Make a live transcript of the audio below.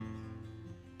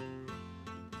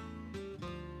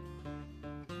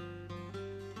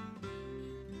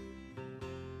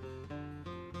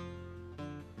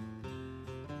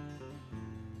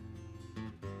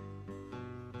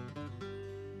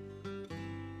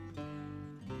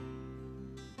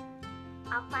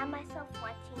I'll find myself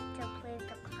wanting to please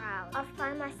the crowd. I'll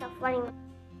find myself wanting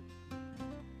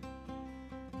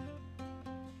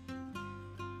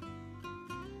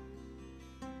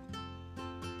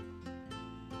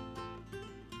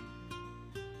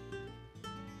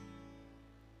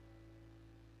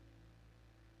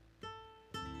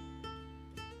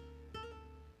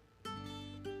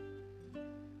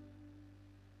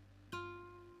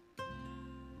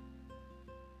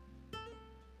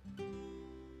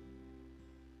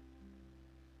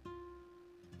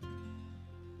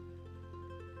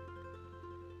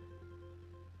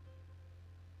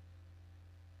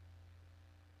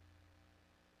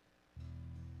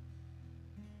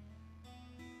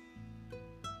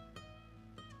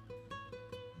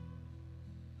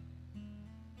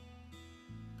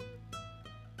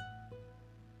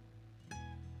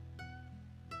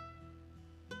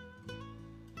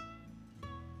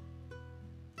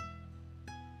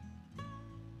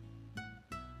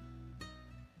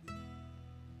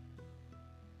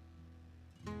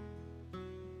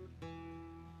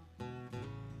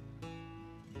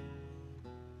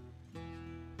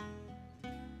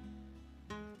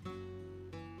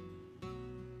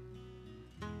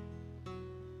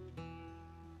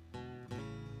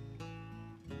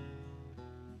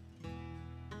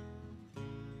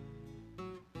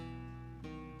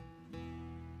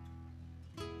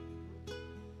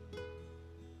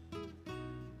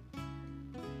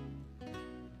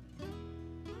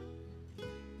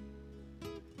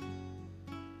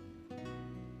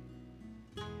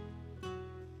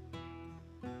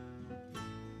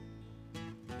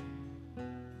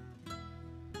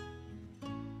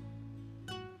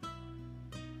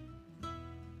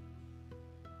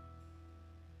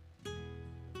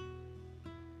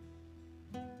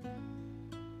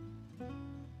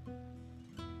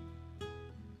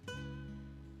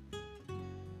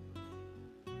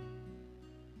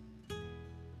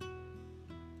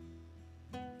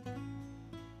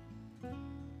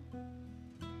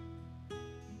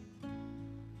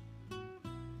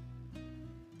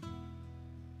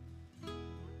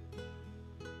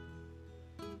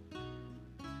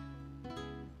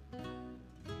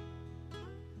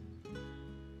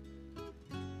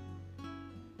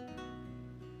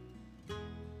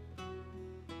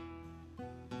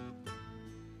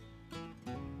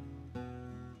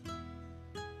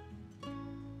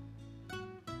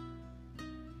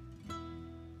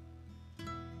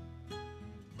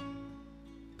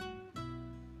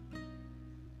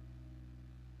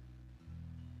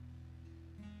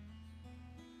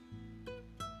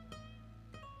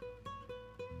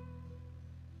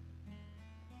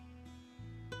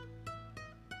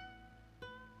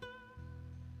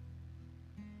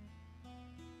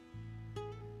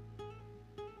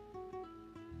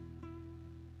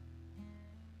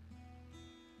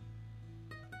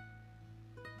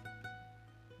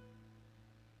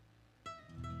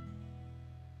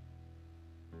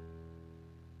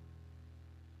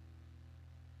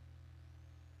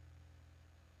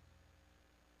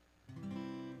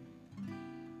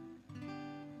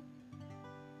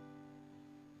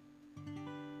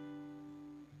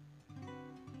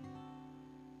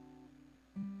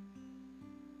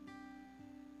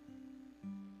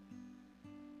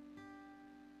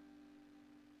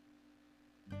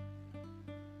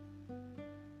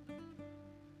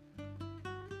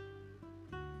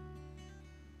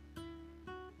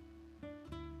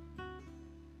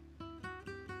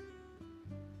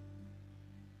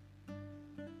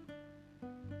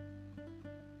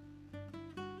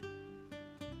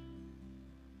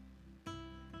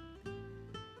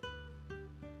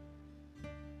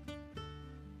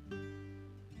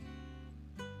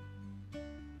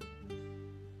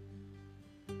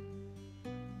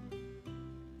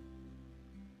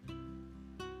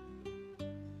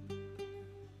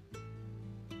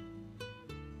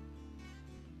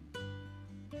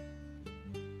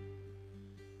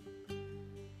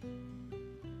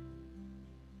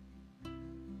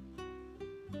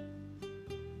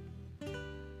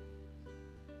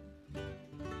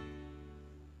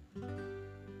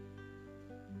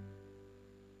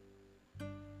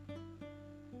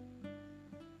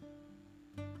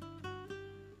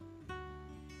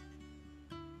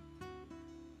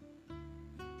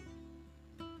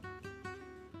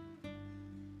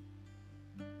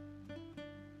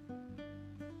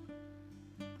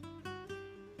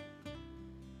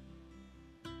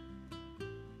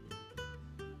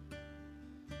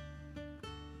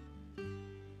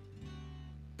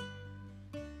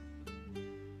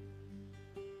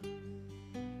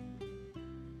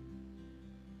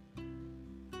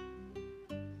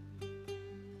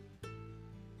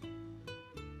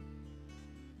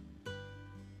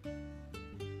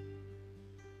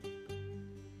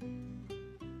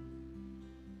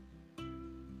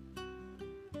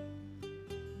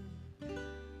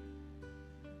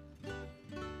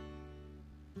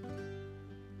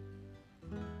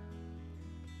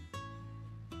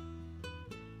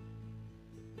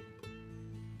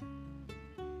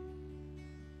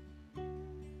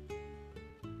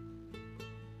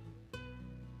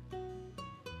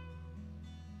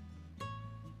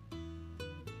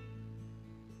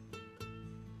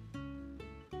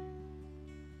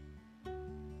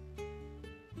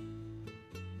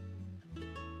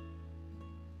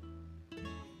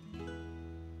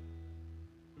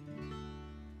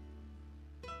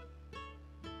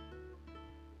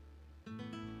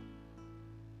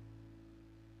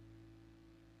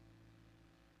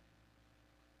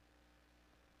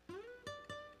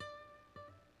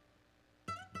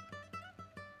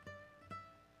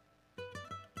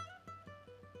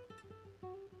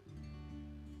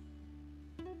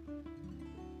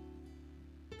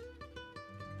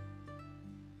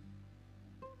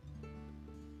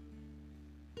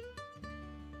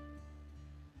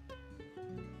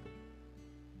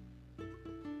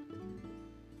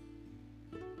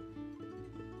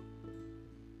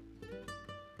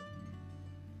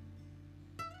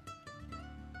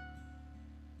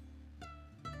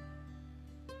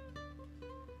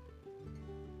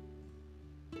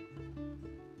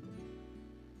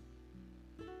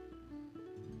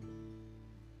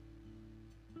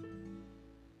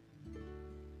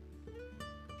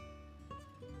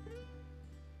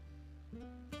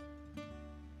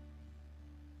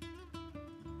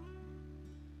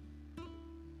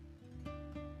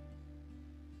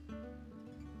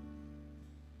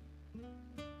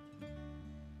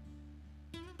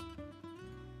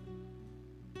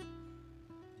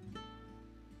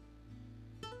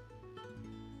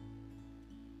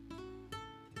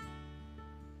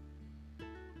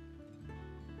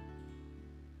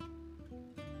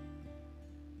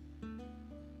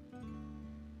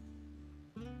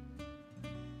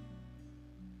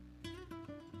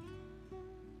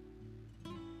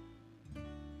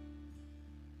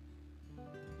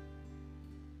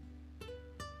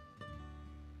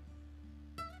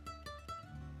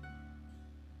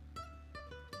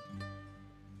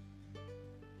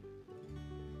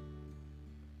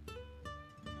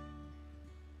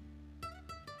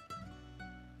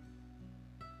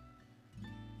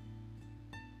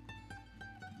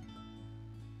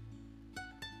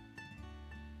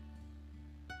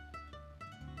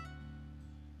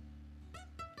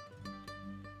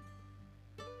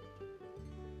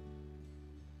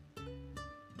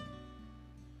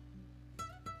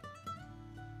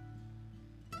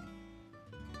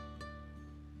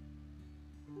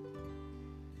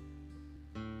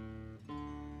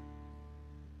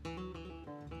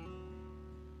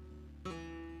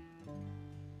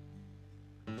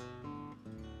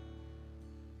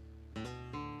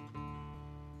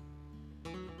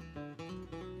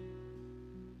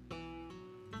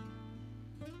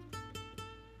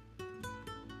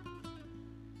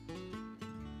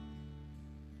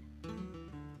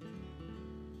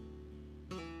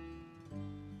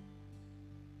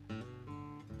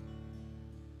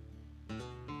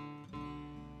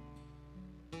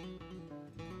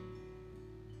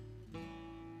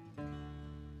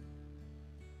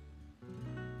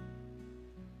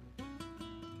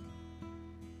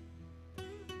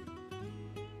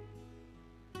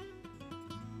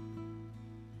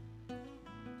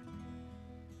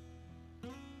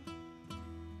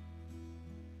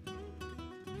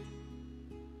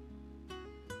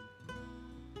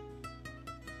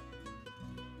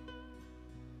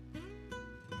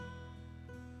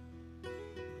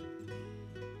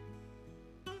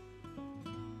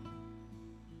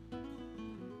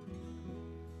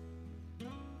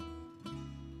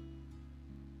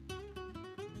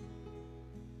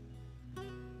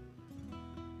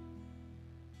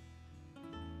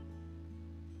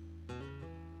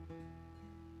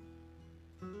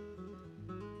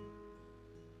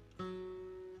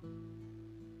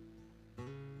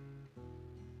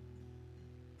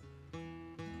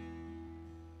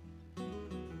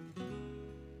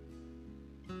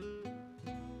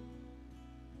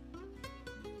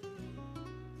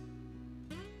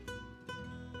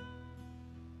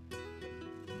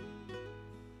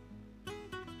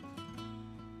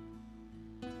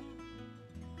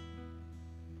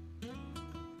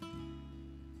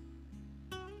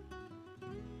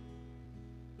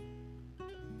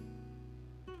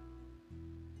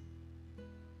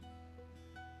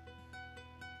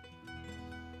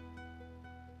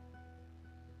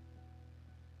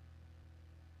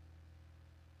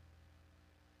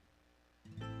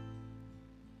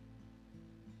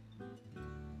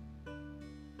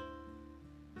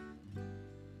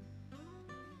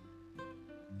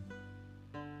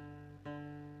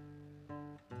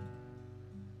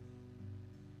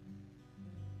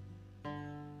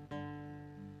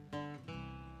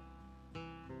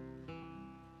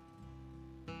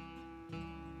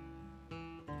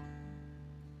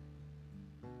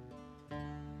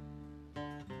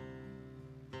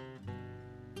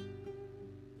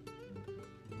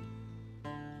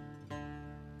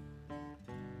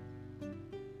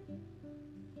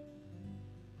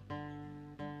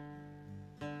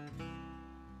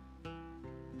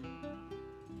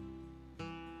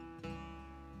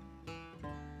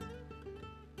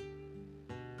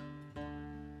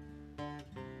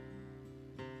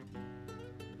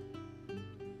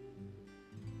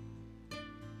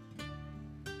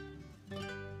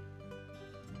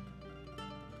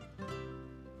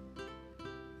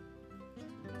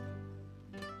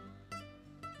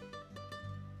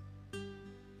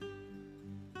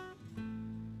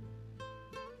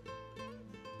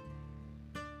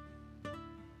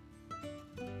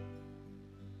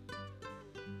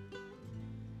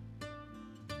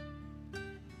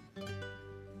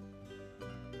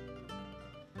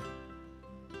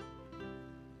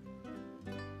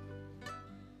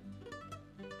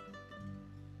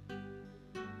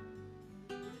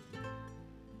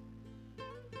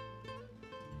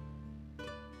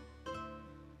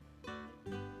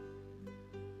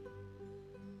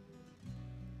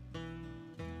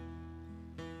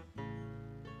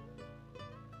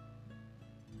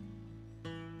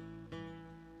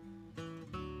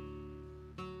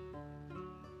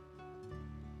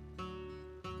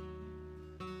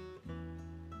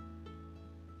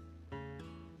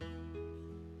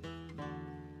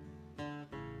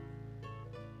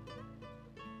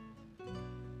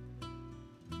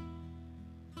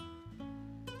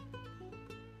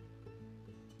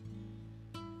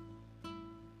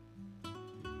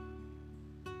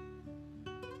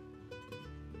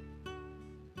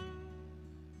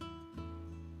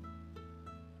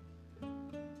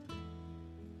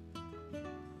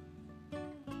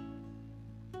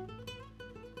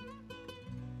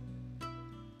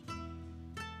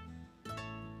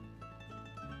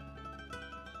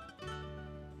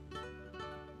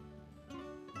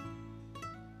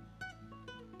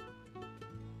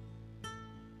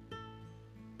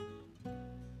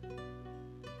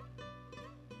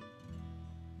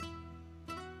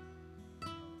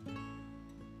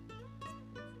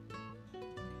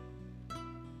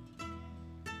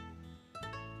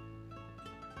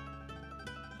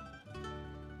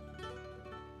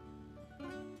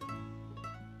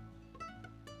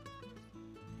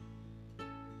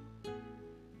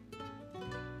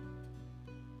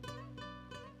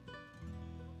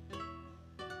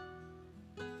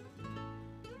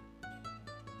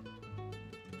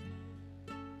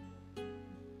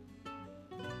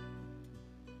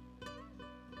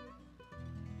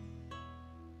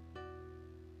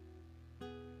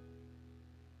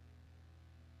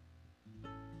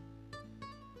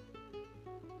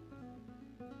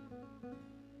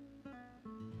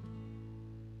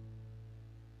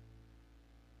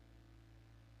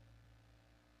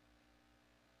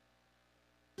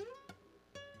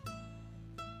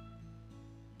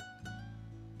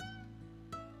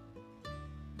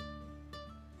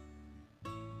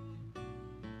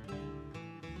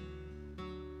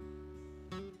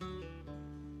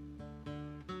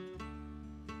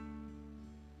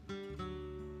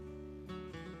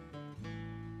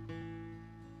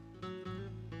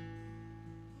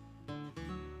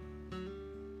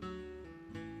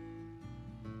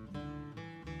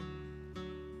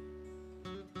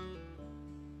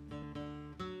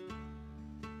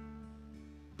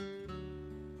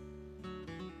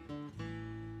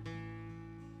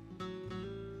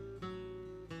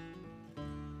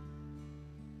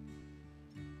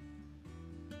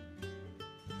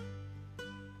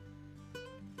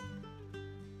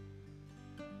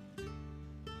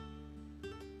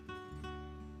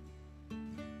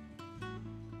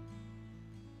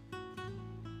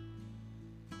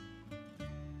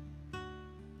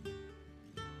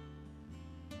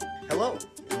Hello,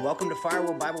 and welcome to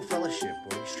Firewheel Bible Fellowship,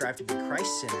 where we strive to be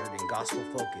Christ-centered and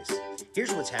gospel-focused.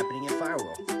 Here's what's happening at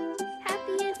Firewheel.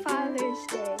 Happy Father's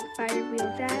Day,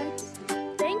 Firewheel Dads.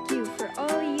 Thank you for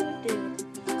all you do.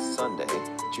 Sunday,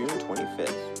 June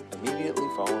 25th, immediately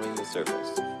following the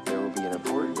service, there will be an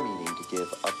important meeting to give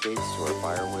updates to our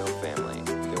Firewheel family.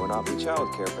 There will not be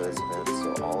childcare for this event,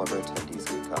 so all of our attendees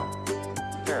can come.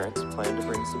 Parents plan to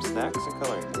bring some snacks and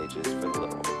coloring pages for the little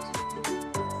ones.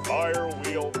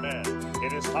 Firewheel Men,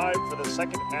 it is time for the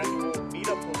second annual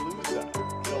Meetapalooza,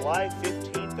 July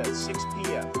 15th at 6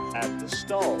 p.m. at the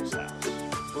Stalls House.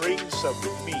 Bring some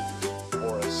meat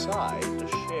or a side to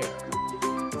share.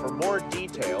 For more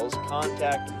details,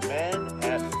 contact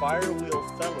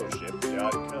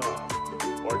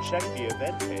men@firewheelfellowship.com or check the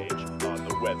event page on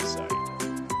the website.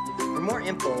 For more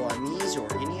info on these or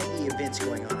any of the events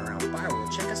going on around Firewheel,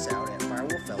 check us out at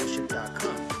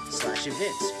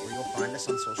firewheelfellowship.com/events, where you'll find us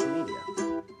on social media.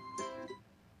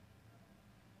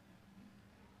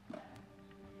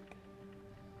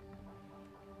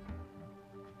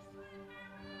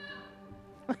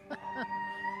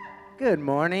 Good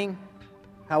morning.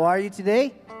 How are you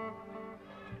today?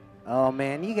 Oh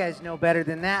man, you guys know better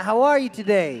than that. How are you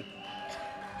today?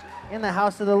 In the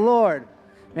house of the Lord.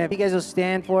 Man, if you guys will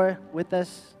stand with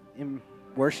us in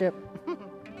worship.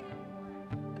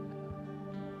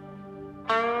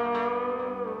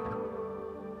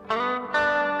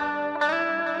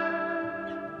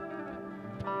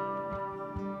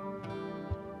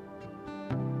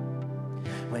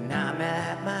 When I'm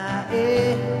at my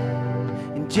end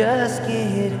and just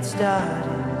getting started,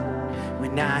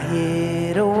 when I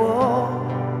hit a wall,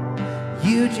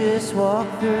 you just walk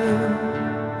through.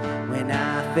 When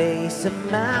I face a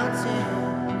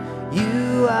mountain,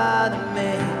 you are the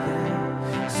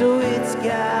maker, so it's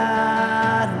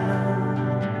God alone.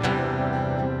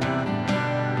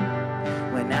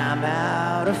 When I'm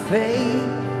out of faith,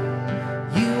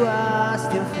 you are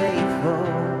still faithful.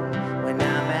 When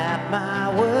I'm at my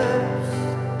worst,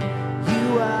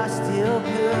 you are still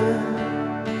good.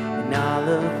 In all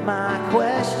of my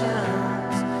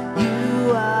questions,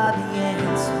 you are the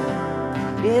answer.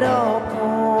 It all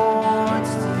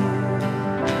points to you.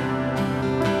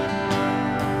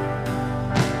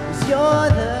 'Cause you're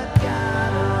the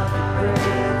God of the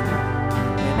breakthrough.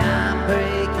 When I'm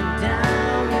breaking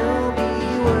down, you'll be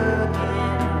working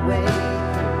your way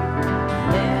through.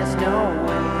 There's no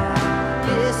way out.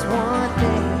 This one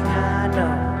thing I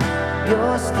know,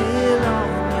 you're still on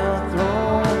your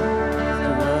throne. So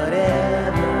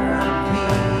whatever I'm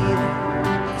feeling,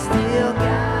 I still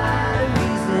got a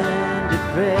reason to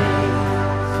praise.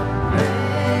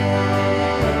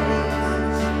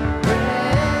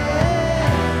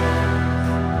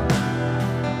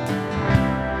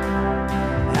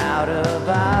 Out of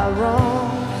our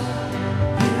wrongs,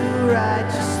 you write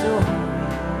your story.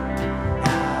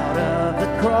 Out of the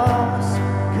cross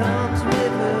comes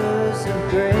rivers of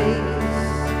grace.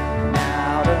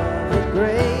 Out of the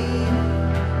grave,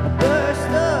 a burst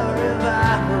of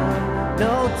revival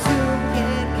no tomb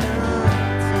can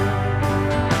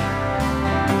contain.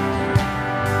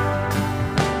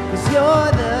 'Cause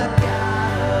you're the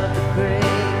God of the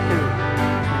breakthrough.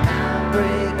 When I'm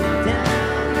breaking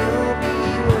down, you'll be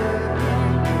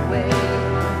working your way.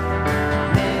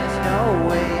 There's no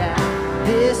way out.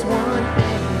 This one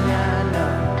thing I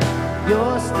know,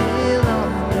 you're still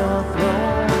on your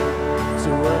throne. So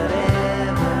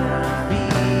whatever I'm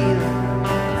feeling, I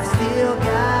still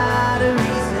got a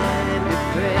reason to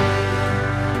praise.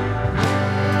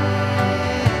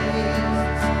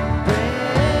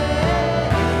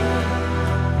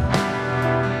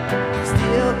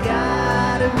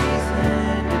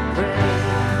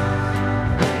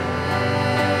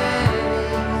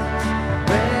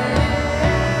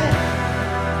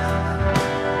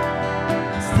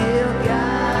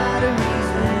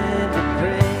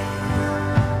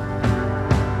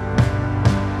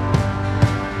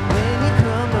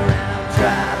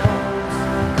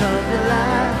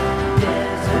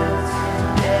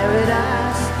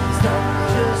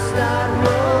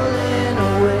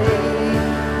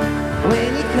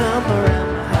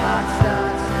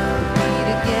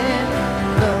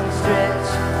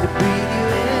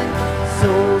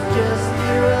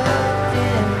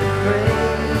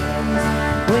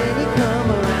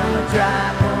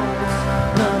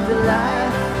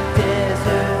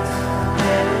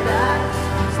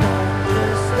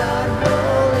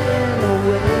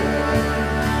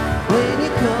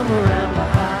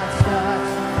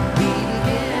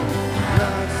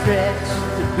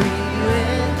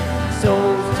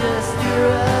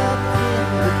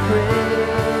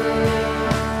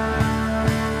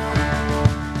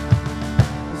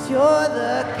 you're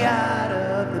the God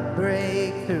of the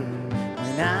breakthrough.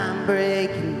 When I'm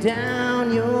breaking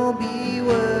down, you'll be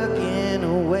working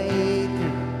a way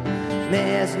through.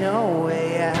 There's no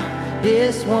way out.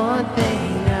 This one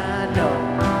thing I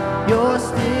know, you're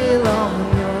still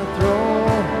on your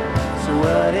throne. So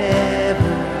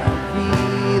whatever I'm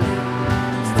feeling,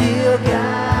 still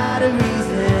got a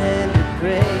reason to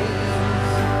praise.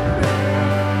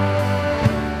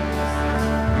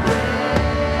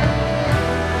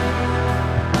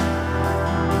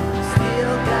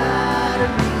 Still got a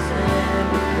reason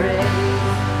to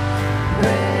praise.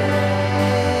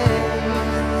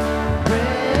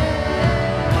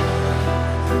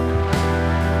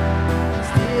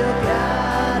 Still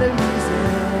got a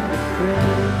reason to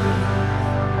praise.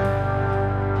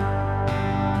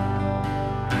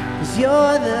 'Cause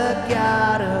you're the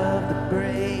God of the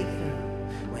breakthrough.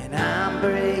 When I'm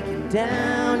breaking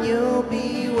down, you'll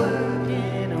be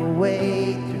working a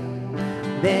way through.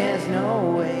 There's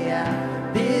no way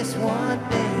out. This one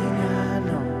thing I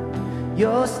know,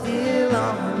 you're still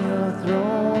on your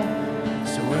throne.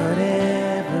 So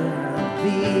whatever I'm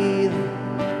feeling,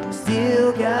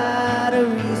 still got a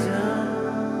reason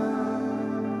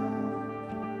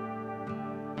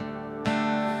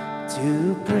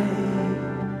to pray.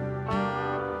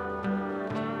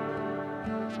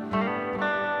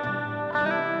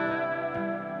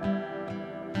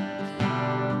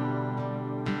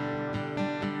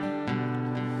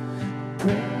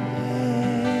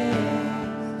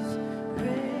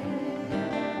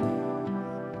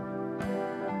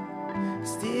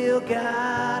 Still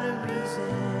got a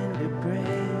reason to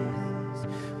praise,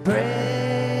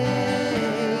 praise,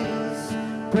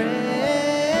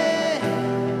 praise.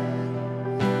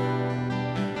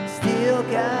 Still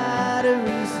got a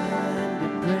reason to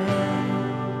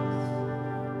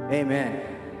praise. Amen.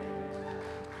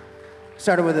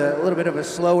 Started with a little bit of a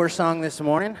slower song this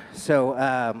morning, so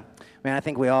man, I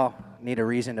think we all need a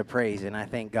reason to praise, and I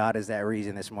think God is that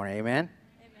reason this morning. Amen.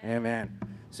 Amen.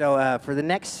 So for the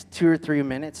next 2 or 3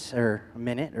 minutes, or a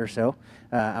minute or so,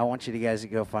 I want you guys to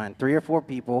go find 3 or 4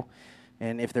 people,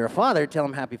 and if they're a father, tell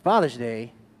them Happy Father's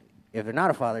Day. If they're not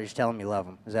a father, just tell them you love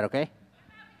them. Is that okay?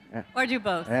 Yeah. Or do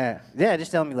both. Yeah,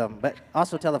 just tell them you love them, but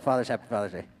also tell the fathers Happy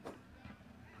Father's Day.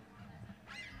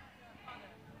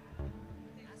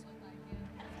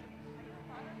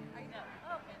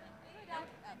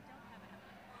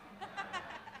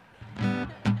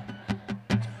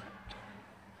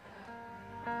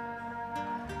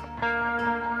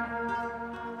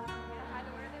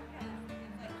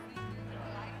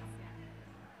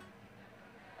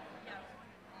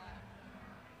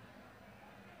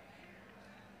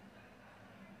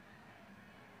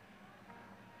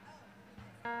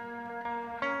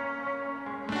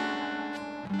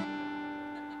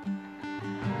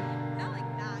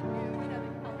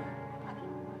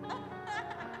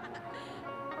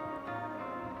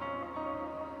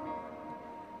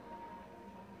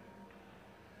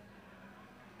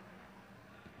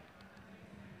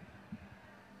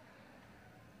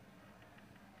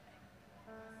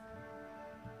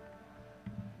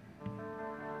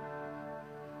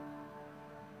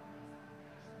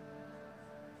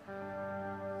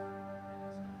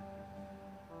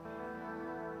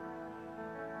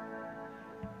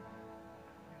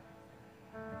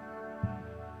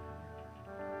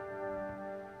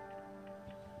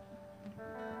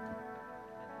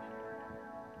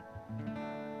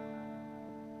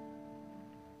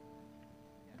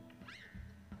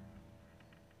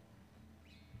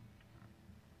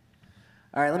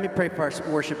 All right, let me pray for our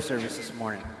worship service this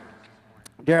morning.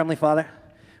 Dear Heavenly Father,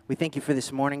 we thank you for this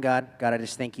morning, God. God, I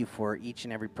just thank you for each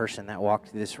and every person that walked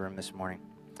through this room this morning.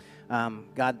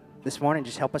 God, this morning,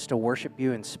 just help us to worship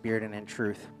you in spirit and in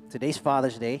truth. Today's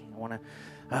Father's Day.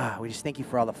 We just thank you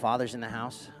for all the fathers in the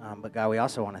house. But God, we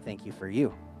also want to thank you for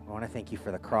you. We want to thank you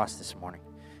for the cross this morning.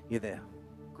 You're the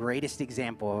greatest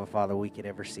example of a father we could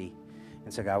ever see.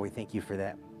 And so, God, we thank you for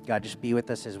that. God, just be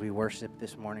with us as we worship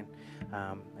this morning,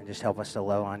 and just help us to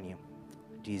love on you.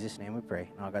 In Jesus' name we pray.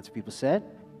 And all God's people said,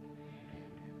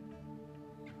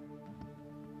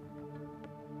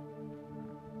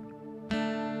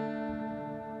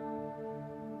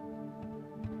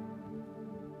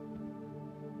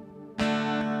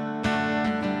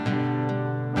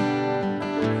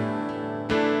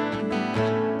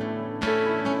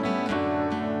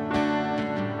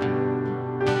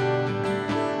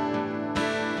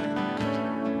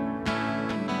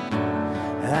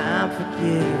 I'm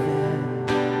forgiven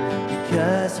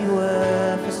because you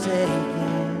were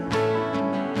forsaken.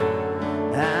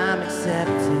 I'm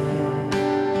accepted,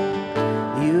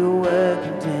 you were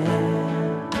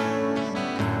condemned.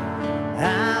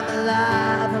 I'm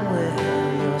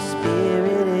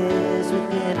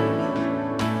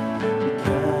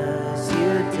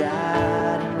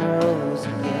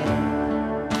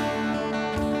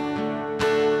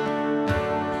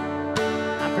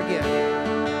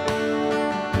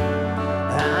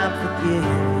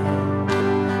forgiven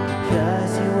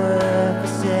because you were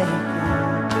forsaken.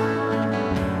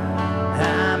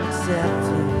 I'm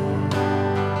accepted.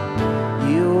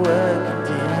 You were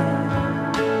condemned.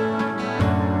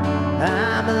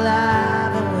 I'm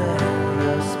alive and well.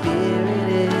 Your spirit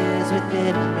is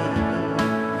within me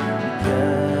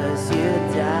because you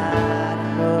died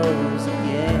and rose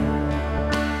again.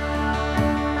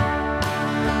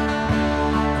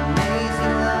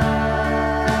 Amazing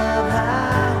love,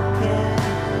 how can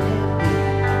it be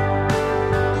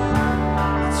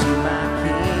that you, my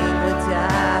King, would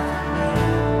die for me?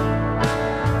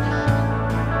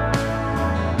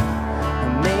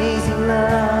 Amazing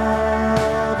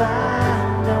love, I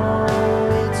know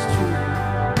it's true.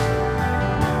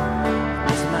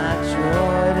 It's my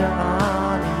joy to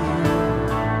honor you.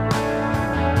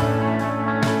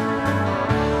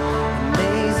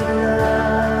 Amazing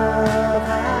love,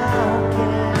 how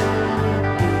can it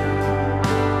be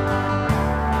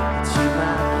that you,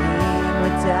 my King,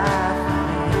 would die for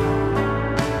me?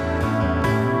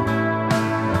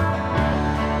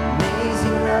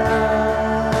 Amazing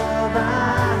love, I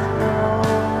know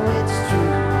it's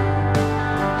true.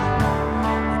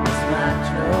 It's my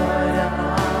joy to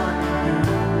honor you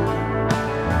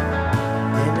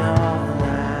in all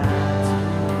I do.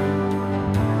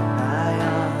 I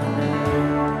honor you.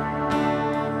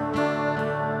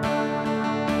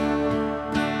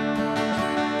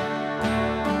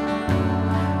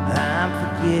 I'm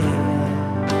forgiven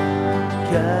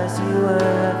because you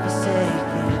were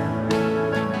forsaken.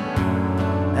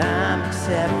 I'm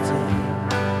accepted.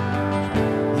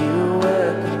 You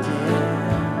were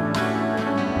condemned.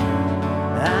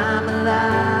 I'm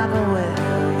alive and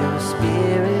well. Your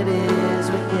spirit is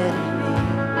within me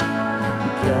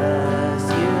because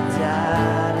you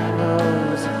died and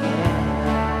rose again.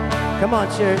 Come on,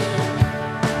 church.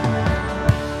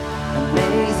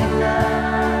 Amazing love.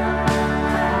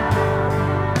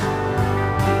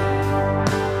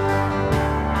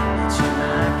 That you,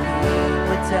 my King,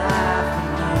 would die for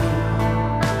me.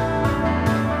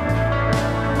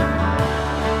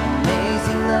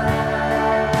 Amazing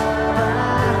love, I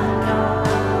know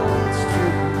it's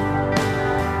true.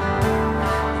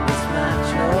 It's my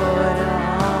joy to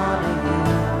honor you.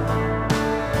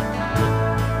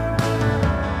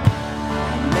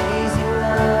 Amazing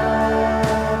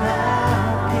love, how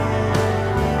can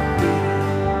it be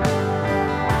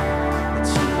that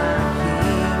you, my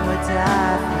King, would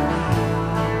die for me?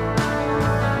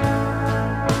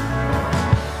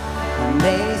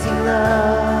 Amazing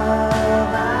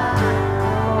love, I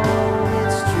know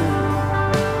it's true.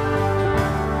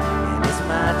 And it's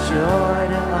my joy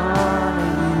to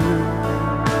honor you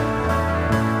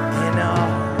in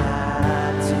all I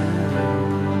do.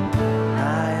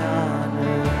 I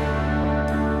honor you.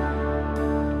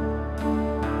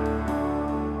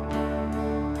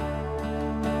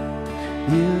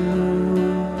 You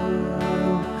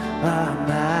are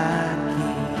my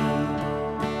King.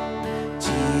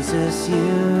 Jesus, you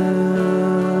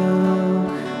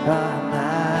are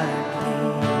my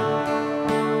King.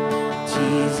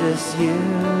 Jesus, you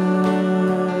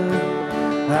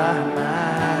are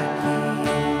my King.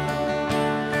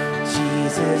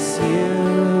 Jesus, you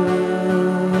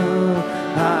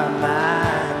are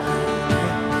my King.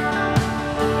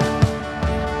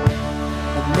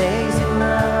 Amazing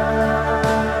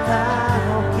love,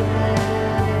 how can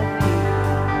it be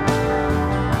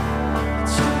that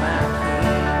you, my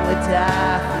King, would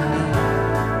die for me?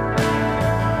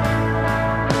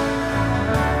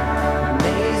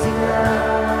 Amazing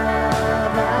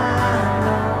love, I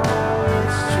know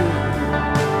it's true.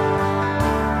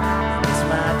 It's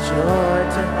my joy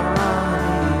to honor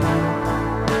you.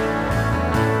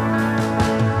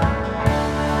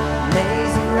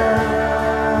 Amazing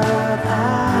love,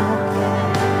 how can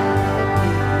it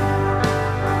be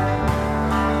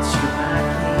that you, my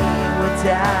King, would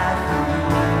die for me?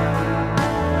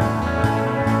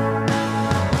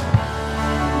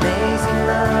 Amazing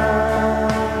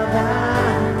love, I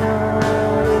know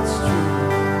it's true.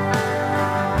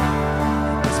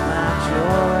 It's my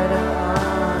joy to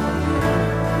honor you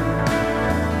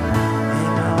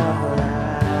in all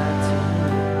I do.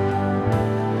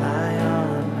 I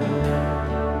honor you.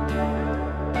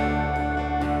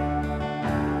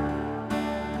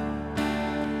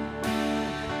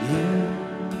 You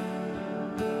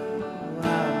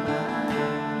are mine.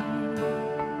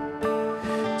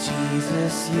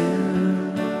 Jesus, you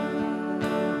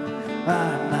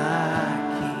are my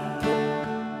King.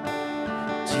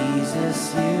 Jesus,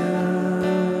 you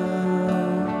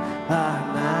are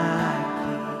my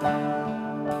King.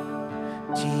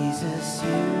 Jesus,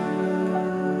 you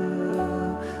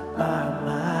are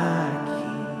my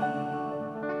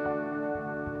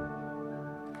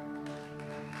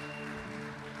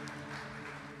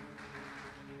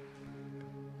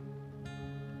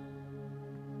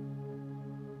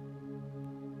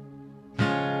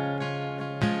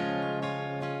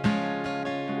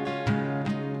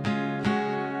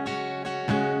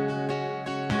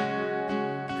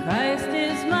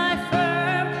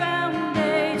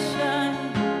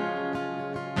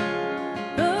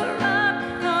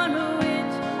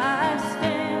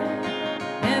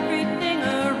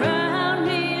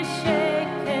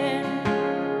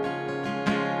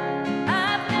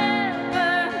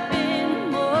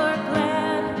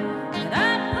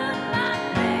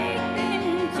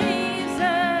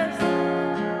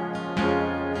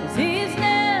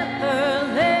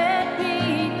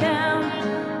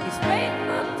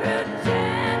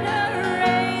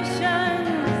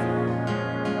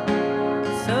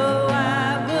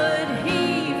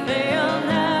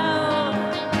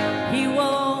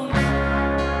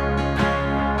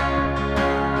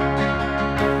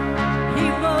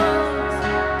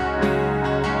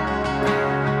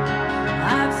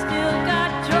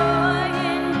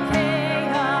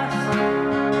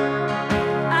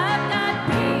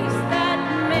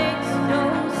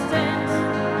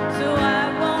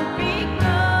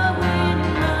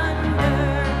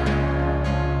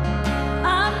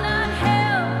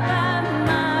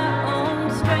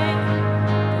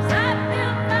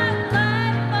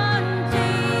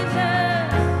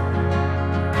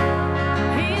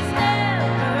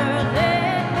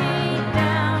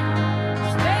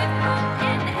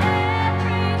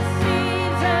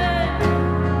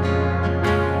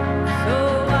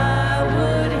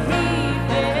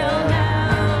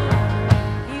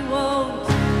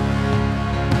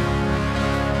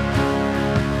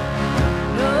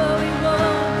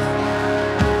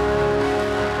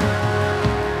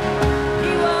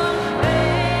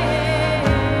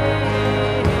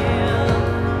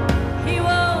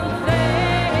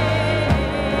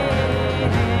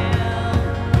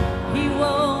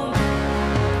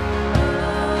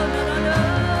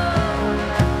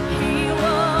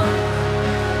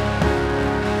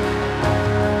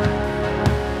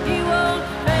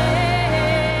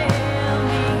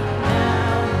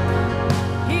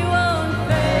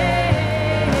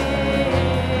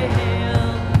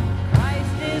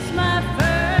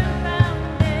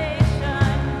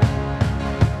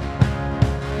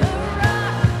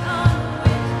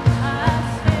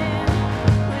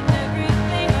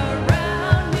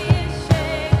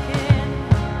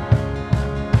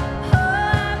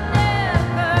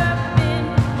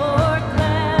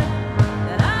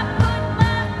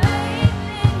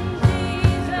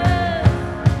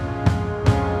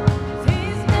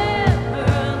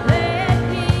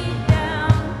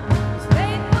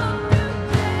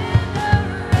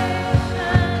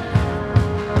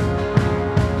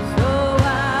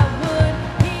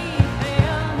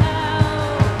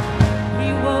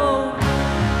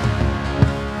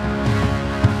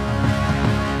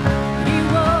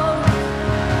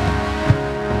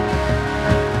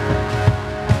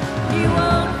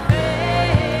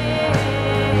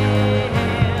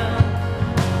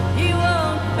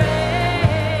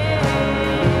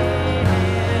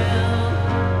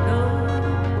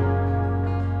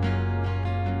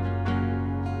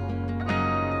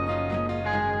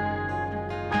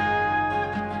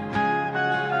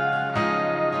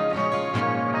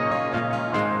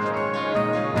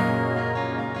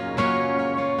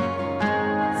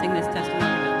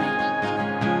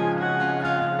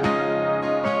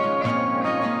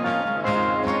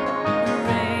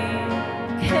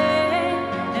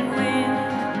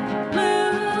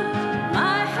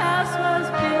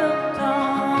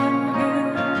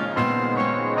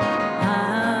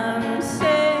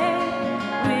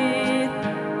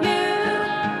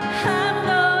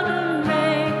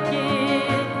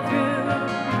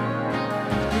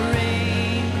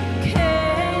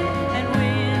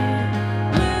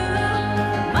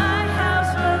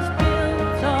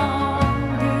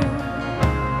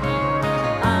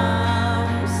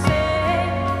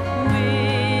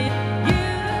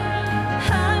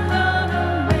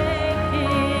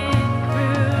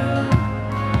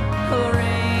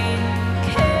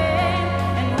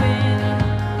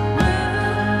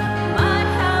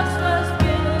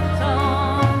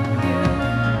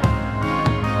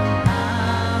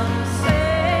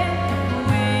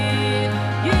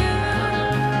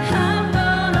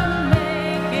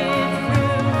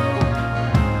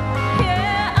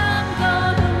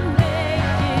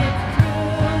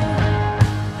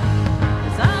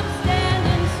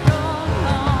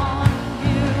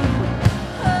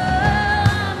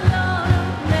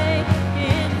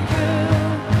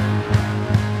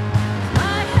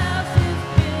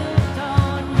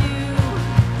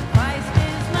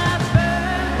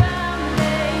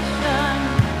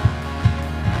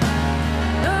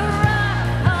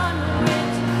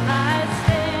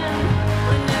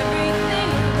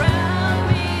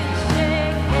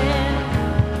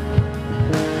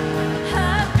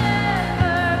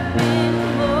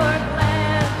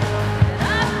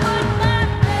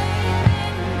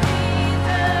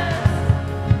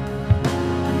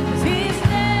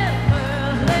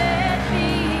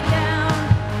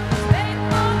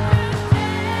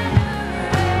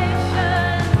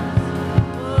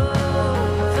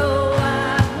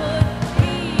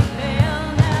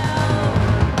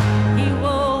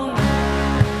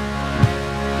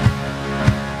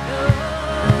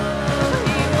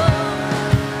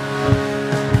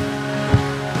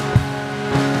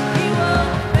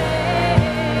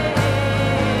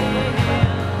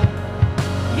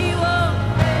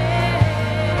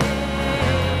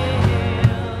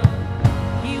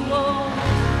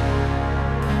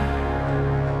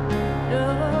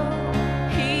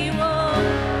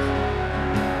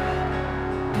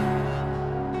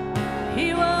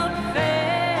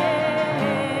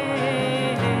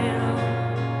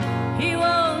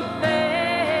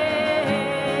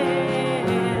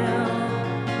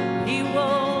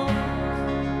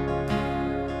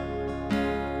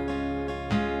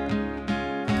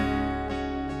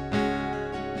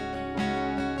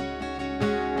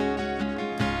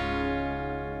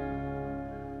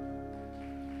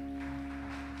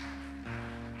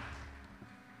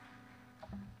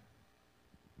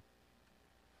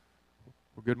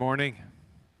Well, good morning.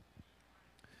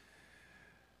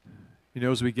 You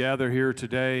know, as we gather here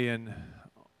today, and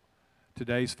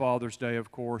today's Father's Day,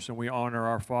 of course, and we honor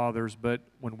our fathers, but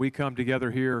when we come together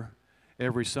here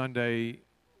every Sunday,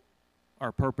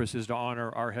 our purpose is to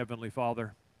honor our Heavenly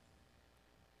Father.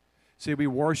 See, we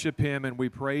worship Him and we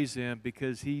praise Him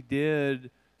because He did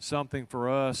something for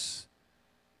us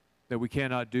that we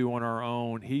cannot do on our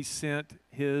own. He sent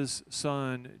His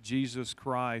Son, Jesus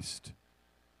Christ,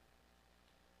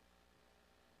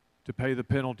 to pay the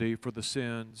penalty for the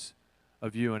sins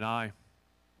of you and I.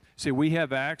 See, we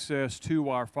have access to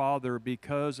our Father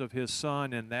because of His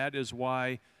Son, and that is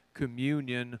why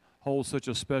communion holds such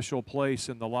a special place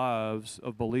in the lives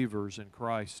of believers in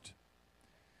Christ.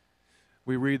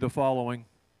 We read the following,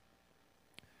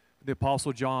 the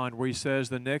Apostle John, where he says,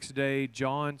 "The next day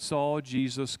John saw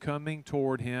Jesus coming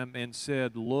toward him and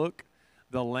said, 'Look,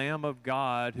 the Lamb of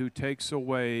God who takes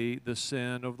away the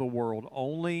sin of the world.'"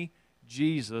 Only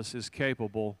Jesus is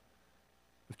capable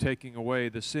of taking away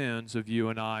the sins of you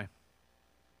and I.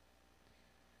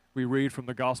 We read from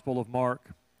the Gospel of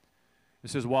Mark. It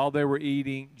says, "While they were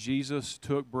eating, Jesus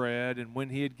took bread, and when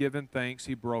He had given thanks,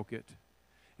 He broke it.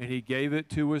 And He gave it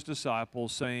to His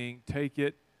disciples, saying, 'Take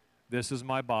it, this is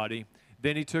my body.'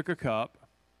 Then He took a cup,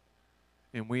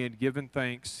 and when He had given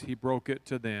thanks, He broke it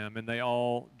to them, and they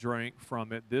all drank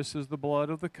from it. 'This is the blood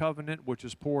of the covenant, which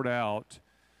is poured out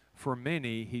for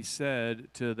many,' He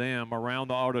said to them." Around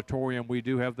the auditorium, we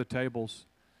do have the tables.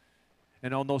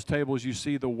 And on those tables, you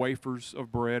see the wafers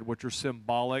of bread, which are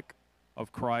symbolic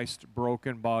of Christ's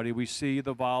broken body. We see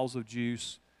the vials of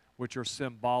juice, which are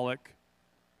symbolic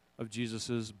of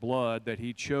Jesus' blood that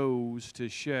He chose to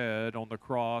shed on the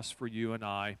cross for you and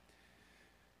I.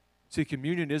 See,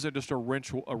 communion isn't just a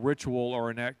ritual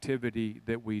or an activity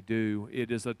that we do.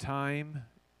 It is a time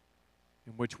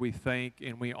in which we thank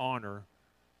and we honor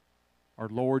our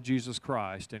Lord Jesus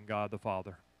Christ and God the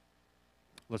Father.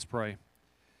 Let's pray.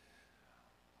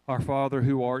 Our Father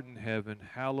who art in heaven,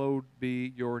 hallowed be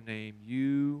your name.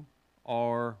 You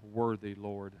are worthy,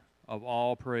 Lord, of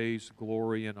all praise,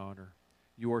 glory, and honor.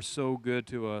 You are so good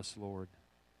to us, Lord.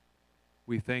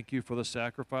 We thank you for the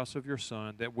sacrifice of your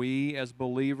Son, that we as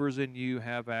believers in you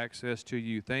have access to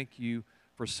you. Thank you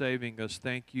for saving us.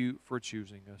 Thank you for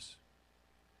choosing us.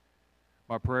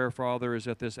 My prayer, Father, is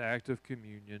that this act of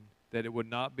communion, that it would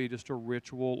not be just a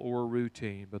ritual or a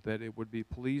routine, but that it would be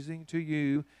pleasing to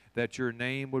you, that your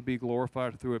name would be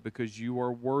glorified through it, because you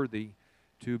are worthy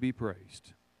to be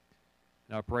praised.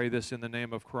 And I pray this in the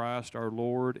name of Christ, our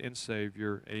Lord and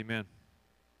Savior. Amen.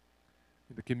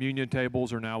 The communion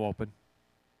tables are now open.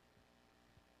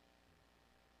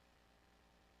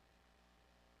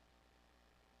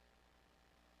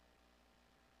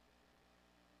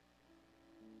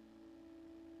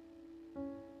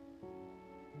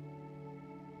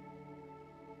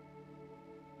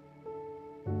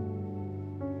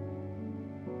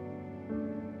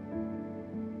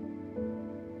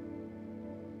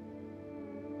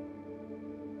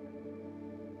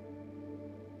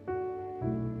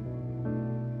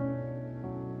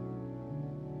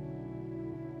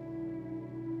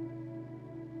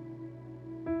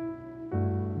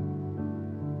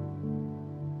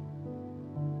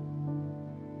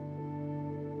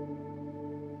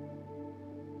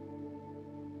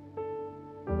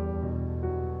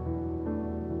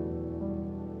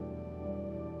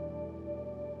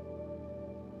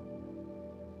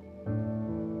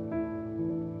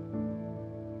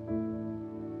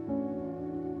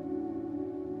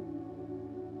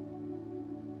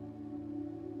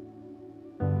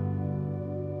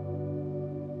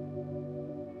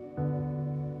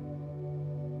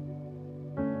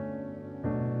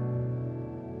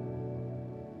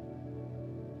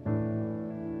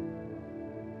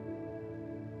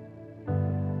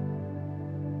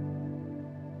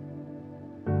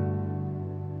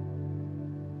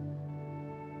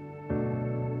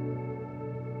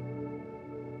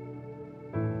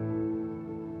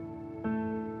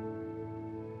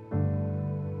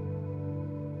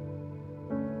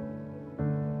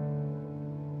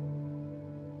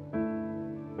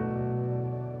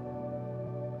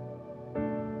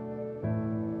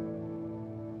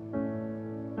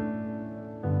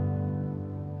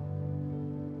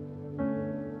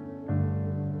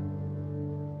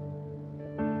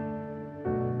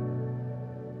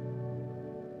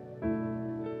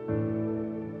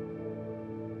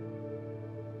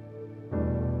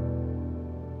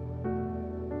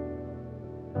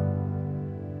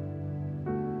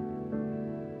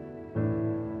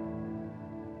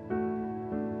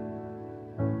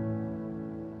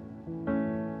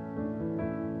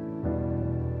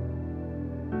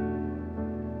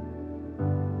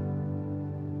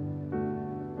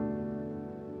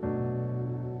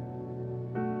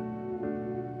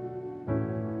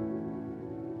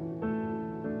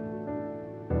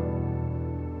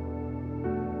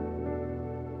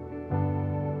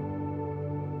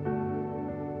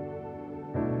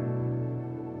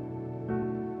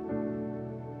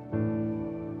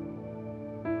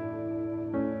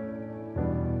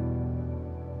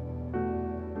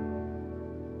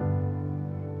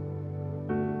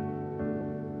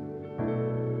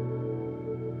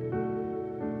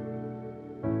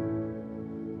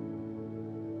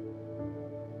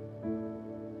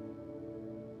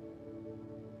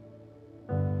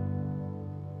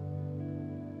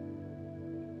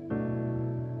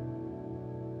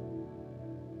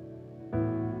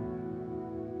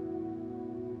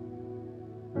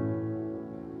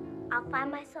 I'll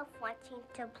find myself wanting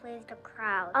to please the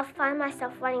crowd. I'll find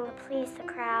myself wanting to please the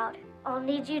crowd. I'll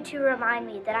need you to remind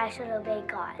me that I should obey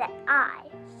God. That I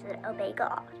should obey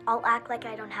God. I'll act like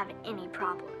I don't have any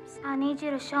problems. I'll need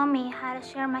you to show me how to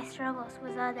share my struggles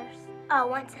with others. I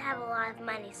want to have a lot of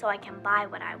money so I can buy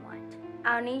what I want.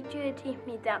 I'll need you to teach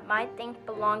me that my things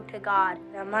belong to God.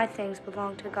 That my things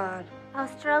belong to God. I'll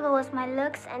struggle with my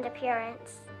looks and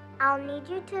appearance. I'll need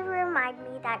you to remind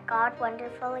me that God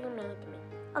wonderfully made me.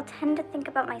 I'll tend to think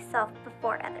about myself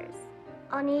before others.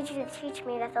 I'll need you to teach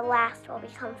me that the last will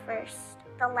become first.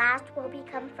 The last will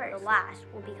become first. The last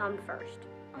will become first.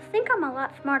 I'll think I'm a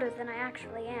lot smarter than I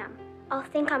actually am. I'll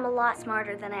think I'm a lot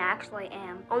smarter than I actually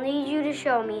am. I'll need you to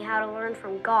show me how to learn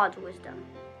from God's wisdom.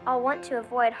 I'll want to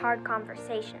avoid hard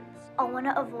conversations. I'll want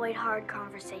to avoid hard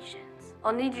conversations.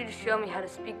 I'll need you to show me how to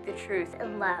speak the truth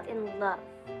in love.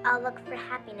 I'll look for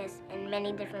happiness in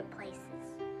many different places.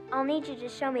 I'll need you to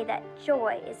show me that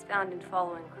joy is found in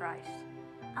following Christ.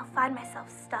 I'll find myself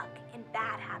stuck in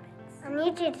bad habits. I'll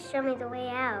need you to show me the way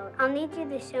out. I'll need you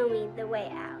to show me the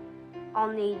way out. I'll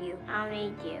need you. I'll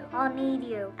need you. I'll need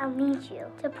you. I'll need you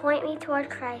to point me toward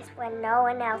Christ when no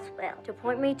one else will. To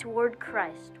point me toward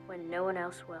Christ when no one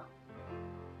else will.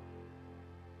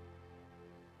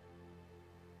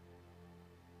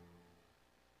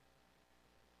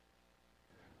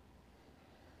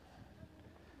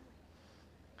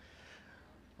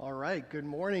 All right, good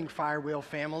morning, Firewheel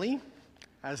family.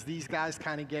 As these guys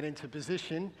kind of get into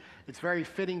position, it's very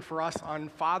fitting for us on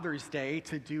Father's Day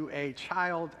to do a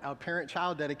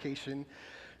parent-child dedication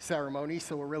ceremony,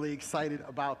 so we're really excited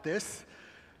about this.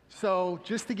 So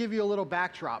just to give you a little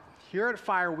backdrop, here at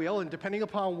Firewheel, and depending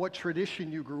upon what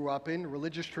tradition you grew up in,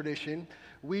 religious tradition,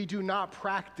 we do not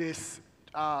practice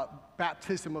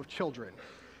baptism of children.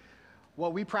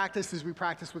 What we practice is we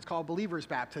practice what's called believer's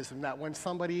baptism, that when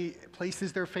somebody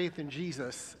places their faith in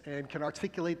Jesus and can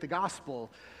articulate the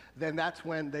gospel, then that's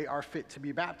when they are fit to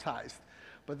be baptized.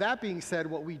 But that being said,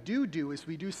 what we do is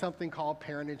we do something called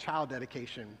parent and child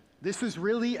dedication. This is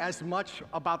really as much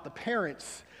about the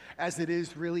parents as it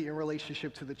is really in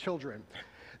relationship to the children.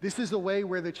 This is a way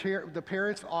where the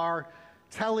parents are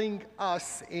telling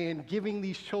us and giving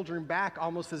these children back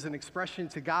almost as an expression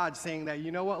to God, saying that, you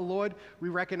know what, Lord, we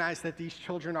recognize that these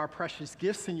children are precious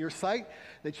gifts in your sight,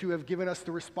 that you have given us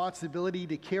the responsibility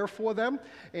to care for them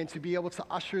and to be able to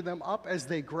usher them up as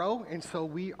they grow. And so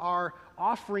we are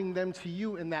offering them to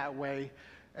you in that way,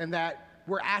 and that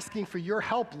we're asking for your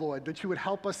help, Lord, that you would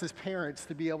help us as parents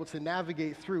to be able to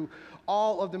navigate through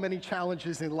all of the many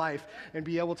challenges in life and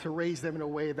be able to raise them in a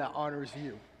way that honors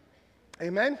you.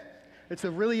 Amen? It's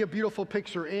really a beautiful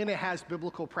picture, and it has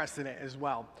biblical precedent as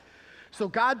well. So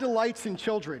God delights in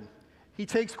children. He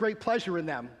takes great pleasure in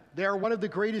them. They are one of the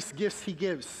greatest gifts he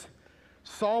gives.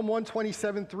 Psalm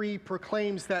 127:3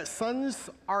 proclaims that sons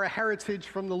are a heritage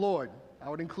from the Lord. I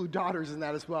would include daughters in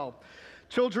that as well.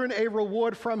 Children, a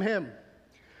reward from him.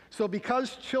 So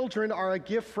because children are a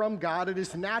gift from God, it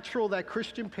is natural that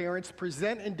Christian parents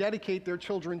present and dedicate their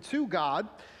children to God.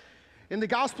 In the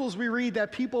Gospels, we read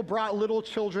that people brought little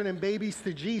children and babies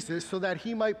to Jesus so that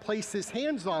he might place his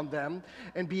hands on them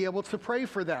and be able to pray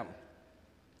for them.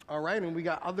 All right, and we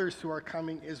got others who are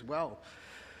coming as well.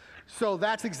 So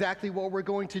that's exactly what we're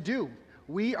going to do.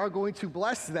 We are going to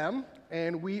bless them,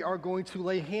 and we are going to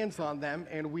lay hands on them,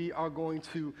 and we are going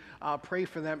to pray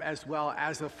for them as well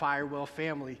as a Firewheel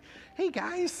family. Hey,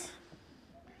 guys.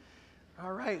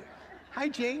 All right. Hi,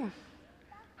 Jane.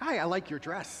 Hi, I like your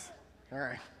dress. All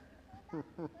right.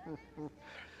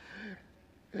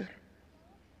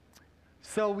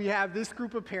 So we have this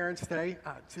group of parents today.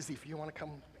 Sissy, if you want to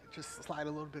come, just slide a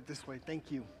little bit this way.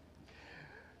 Thank you.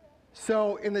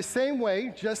 So in the same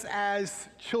way, just as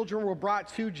children were brought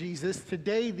to Jesus,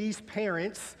 today these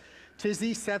parents,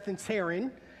 Tizzy, Seth, and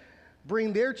Taryn,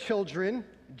 bring their children,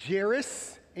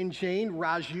 Jairus and Jane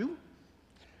Raju,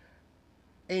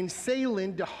 and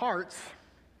Salen DeHart.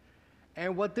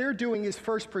 And what they're doing is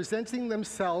first presenting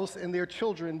themselves and their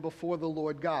children before the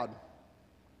Lord God.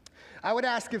 I would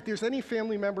ask if there's any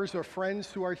family members or friends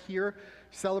who are here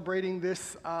celebrating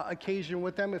this occasion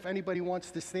with them, if anybody wants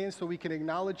to stand so we can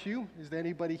acknowledge you. Is there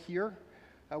anybody here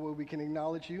where we can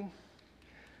acknowledge you?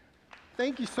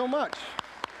 Thank you so much.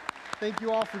 Thank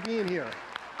you all for being here.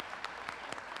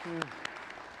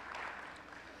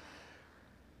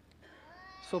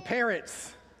 So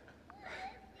parents,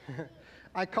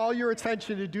 I call your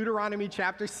attention to Deuteronomy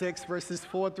chapter 6, verses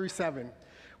 4 through 7,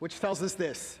 which tells us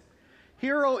this.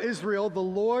 Hear, O Israel, the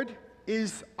Lord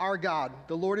is our God.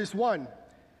 The Lord is one.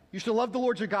 You shall love the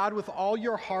Lord your God with all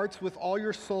your heart, with all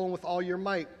your soul, and with all your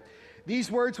might.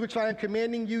 These words which I am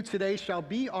commanding you today shall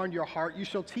be on your heart. You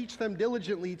shall teach them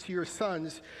diligently to your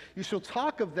sons. You shall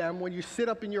talk of them when you sit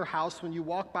up in your house, when you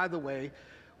walk by the way,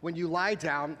 when you lie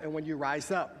down, and when you rise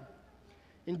up.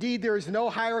 Indeed, there is no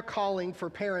higher calling for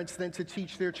parents than to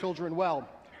teach their children well.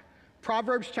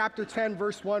 Proverbs chapter 10,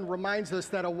 verse 1 reminds us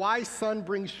that a wise son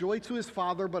brings joy to his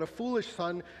father, but a foolish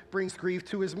son brings grief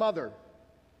to his mother.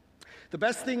 The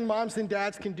best thing moms and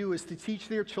dads can do is to teach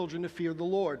their children to fear the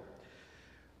Lord.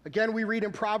 Again, we read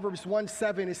in Proverbs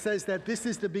 1:7, it says that this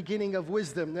is the beginning of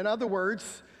wisdom. In other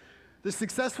words, the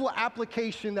successful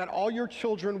application that all your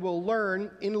children will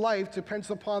learn in life depends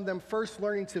upon them first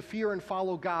learning to fear and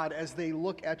follow God as they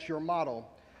look at your model.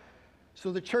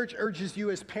 So the church urges you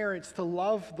as parents to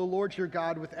love the Lord your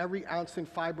God with every ounce and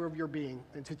fiber of your being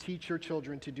and to teach your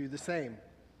children to do the same.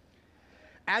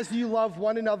 As you love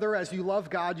one another, as you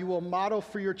love God, you will model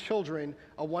for your children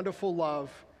a wonderful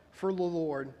love for the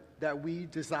Lord that we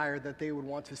desire that they would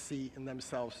want to see in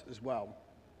themselves as well.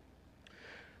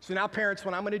 So now, parents,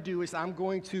 what I'm going to do is I'm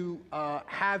going to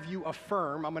have you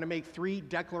affirm. I'm going to make 3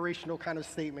 declarational kind of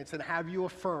statements and have you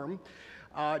affirm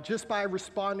just by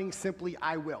responding simply,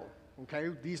 I will. Okay?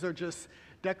 These are just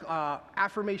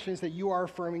affirmations that you are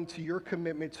affirming to your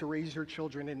commitment to raise your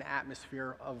children in an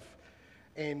atmosphere of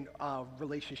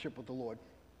relationship with the Lord.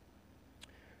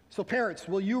 So parents,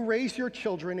 will you raise your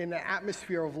children in an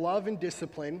atmosphere of love and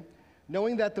discipline,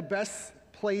 knowing that the best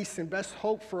place and best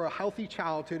hope for a healthy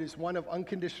childhood is one of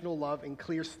unconditional love and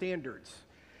clear standards?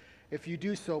 If you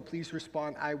do so, please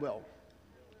respond, I will.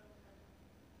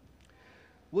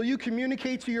 Will you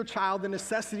communicate to your child the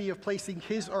necessity of placing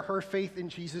his or her faith in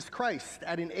Jesus Christ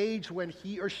at an age when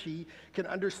he or she can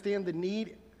understand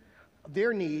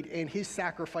their need and his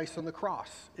sacrifice on the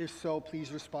cross? If so,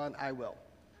 please respond, I will.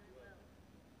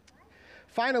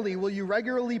 Finally, will you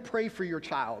regularly pray for your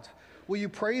child? Will you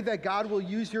pray that God will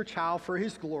use your child for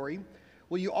his glory?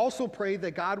 Will you also pray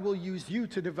that God will use you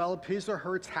to develop his or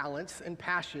her talents and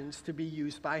passions to be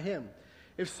used by him?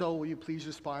 If so, will you please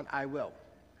respond, I will.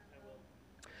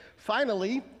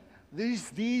 Finally,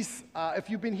 if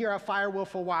you've been here at Firewheel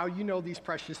for a while, you know these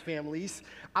precious families.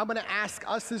 I'm going to ask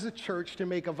us as a church to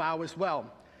make a vow as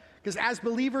well. Because as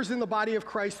believers in the body of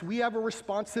Christ, we have a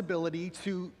responsibility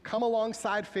to come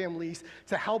alongside families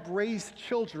to help raise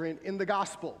children in the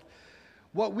gospel.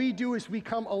 What we do is we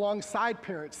come alongside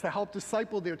parents to help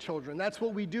disciple their children. That's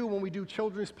what we do when we do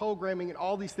children's programming and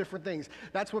all these different things.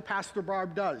 That's what Pastor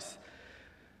Barb does.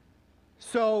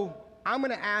 So I'm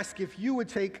going to ask if you would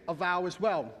take a vow as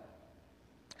well.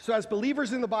 So as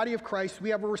believers in the body of Christ, we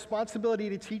have a responsibility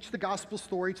to teach the gospel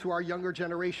story to our younger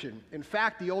generation. In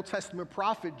fact, the Old Testament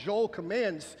prophet Joel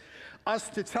commands us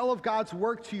to tell of God's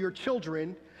work to your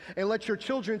children and let your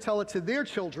children tell it to their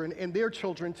children and their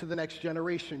children to the next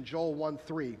generation, Joel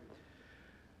 1:3.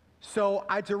 So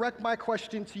I direct my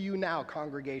question to you now,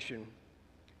 congregation.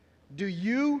 Do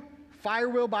you,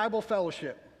 Firewheel Bible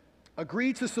Fellowship,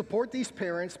 agree to support these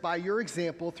parents by your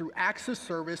example through acts of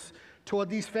service toward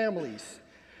these families?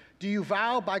 Do you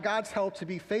vow by God's help to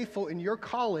be faithful in your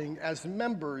calling as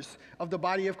members of the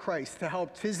body of Christ to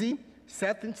help Tizzy,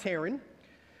 Seth, and Taryn,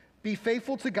 be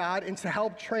faithful to God, and to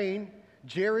help train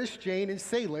Jairus, Jane, and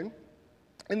Salem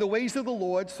in the ways of the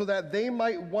Lord so that they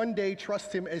might one day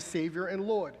trust him as Savior and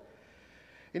Lord?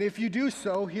 And if you do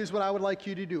so, here's what I would like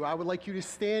you to do. I would like you to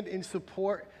stand in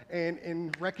support and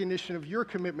in recognition of your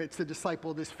commitment to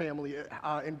disciple this family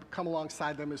and come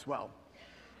alongside them as well.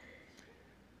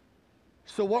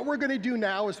 So what we're going to do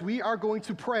now is we are going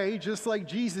to pray just like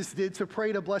Jesus did to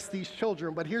pray to bless these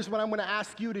children. But here's what I'm going to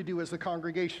ask you to do as a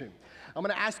congregation. I'm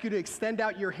going to ask you to extend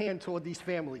out your hand toward these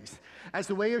families as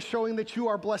a way of showing that you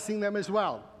are blessing them as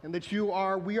well and that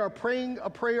we are praying a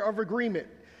prayer of agreement.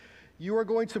 You are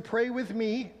going to pray with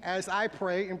me as I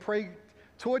pray and pray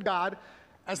toward God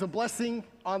as a blessing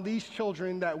on these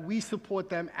children that we support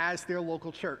them as their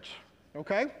local church.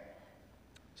 Okay?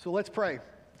 So let's pray.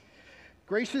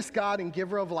 Gracious God and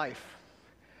giver of life,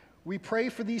 we pray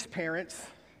for these parents.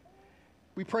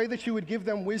 We pray that you would give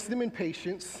them wisdom and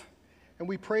patience, and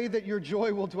we pray that your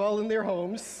joy will dwell in their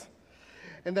homes,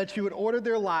 and that you would order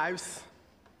their lives,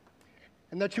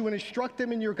 and that you would instruct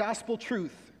them in your gospel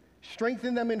truth,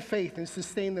 strengthen them in faith, and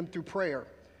sustain them through prayer.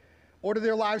 Order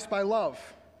their lives by love.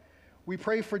 We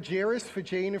pray for Jairus, for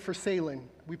Jane, and for Salem.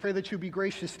 We pray that you be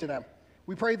gracious to them.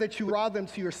 We pray that you draw them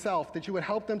to yourself, that you would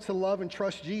help them to love and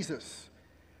trust Jesus.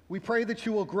 We pray that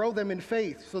you will grow them in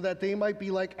faith so that they might be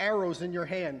like arrows in your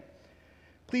hand.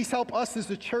 Please help us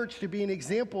as a church to be an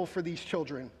example for these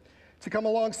children, to come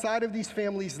alongside of these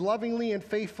families lovingly and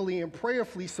faithfully and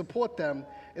prayerfully support them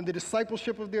in the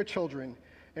discipleship of their children.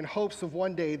 in hopes of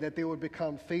one day that they would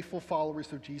become faithful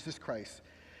followers of Jesus Christ.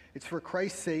 It's for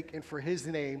Christ's sake and for his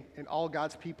name, and all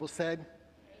God's people said,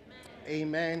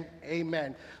 amen,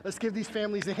 amen. Let's give these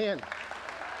families a hand.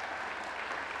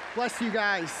 Bless you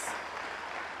guys.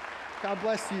 God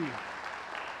bless you.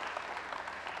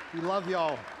 We love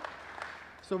y'all.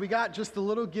 So we got just a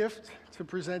little gift to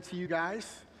present to you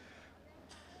guys.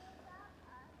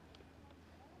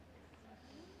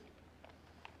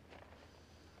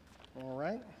 All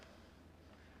right.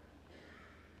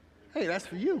 Hey, that's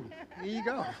for you. Here you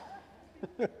go.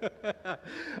 All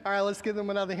right, let's give them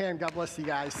another hand. God bless you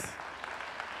guys.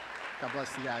 God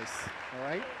bless you guys. All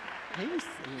right. Hey,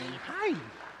 hi.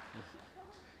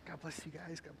 God bless you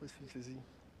guys. God bless you, Sissy.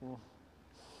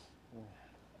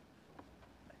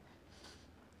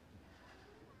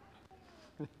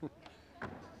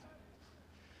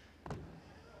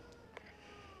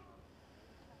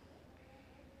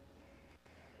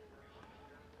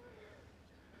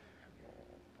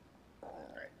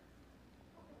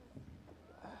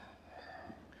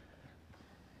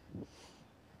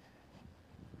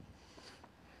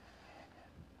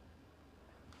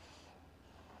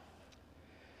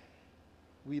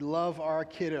 We love our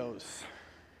kiddos,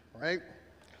 right?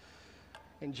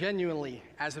 And genuinely,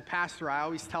 as a pastor, I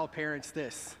always tell parents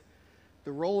this.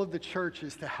 The role of the church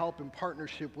is to help in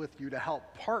partnership with you, to help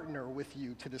partner with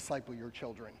you to disciple your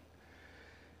children.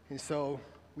 And so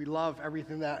we love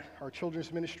everything that our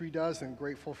children's ministry does and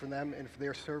grateful for them and for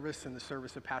their service and the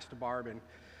service of Pastor Barb, and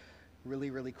really,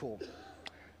 really cool.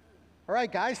 All right,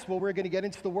 guys, well, we're going to get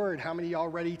into the Word. How many of y'all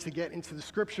ready to get into the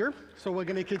Scripture? So we're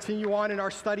going to continue on in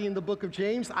our study in the book of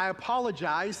James. I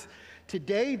apologize.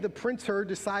 Today, the printer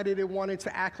decided it wanted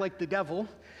to act like the devil,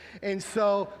 and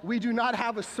so we do not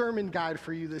have a sermon guide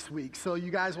for you this week. So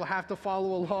you guys will have to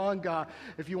follow along.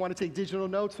 If you want to take digital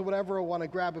notes or whatever, or want to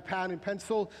grab a pen and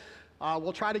pencil,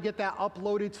 we'll try to get that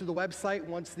uploaded to the website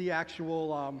once the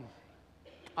actual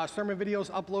sermon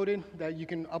videos uploaded, that you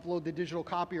can upload the digital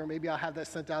copy, or maybe I'll have that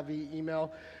sent out via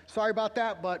email. Sorry about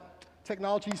that, but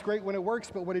technology is great when it works,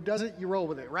 but when it doesn't, you roll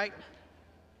with it, right?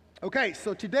 Okay,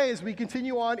 so today, as we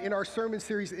continue on in our sermon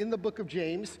series in the book of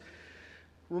James,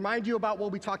 remind you about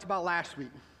what we talked about last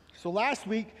week. So last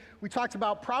week, we talked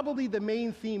about probably the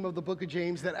main theme of the book of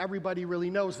James that everybody really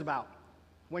knows about,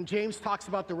 when James talks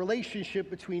about the relationship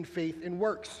between faith and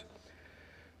works.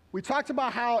 We talked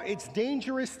about how it's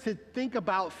dangerous to think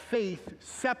about faith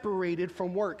separated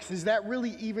from works. Is that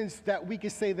really even that we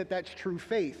could say that that's true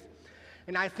faith?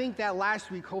 And I think that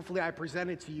last week, hopefully I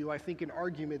presented to you, I think, an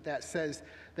argument that says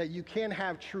that you can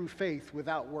have true faith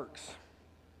without works.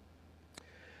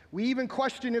 We even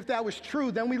questioned if that was true.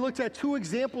 Then we looked at two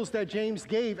examples that James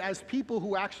gave as people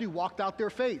who actually walked out their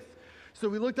faith. So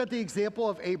we looked at the example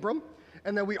of Abram,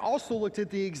 and then we also looked at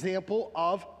the example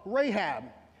of Rahab.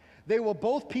 They were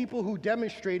both people who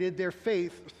demonstrated their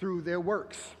faith through their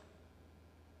works.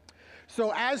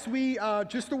 So as we,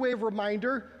 just a way of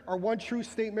reminder, our one true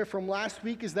statement from last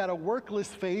week is that a workless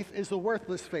faith is a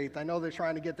worthless faith. I know they're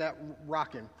trying to get that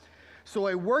rocking. So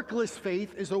a workless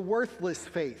faith is a worthless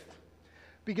faith,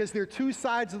 because they're two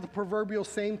sides of the proverbial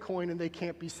same coin and they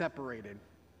can't be separated.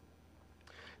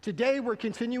 Today, we're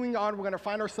continuing on. We're going to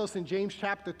find ourselves in James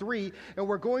chapter 3, and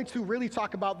we're going to really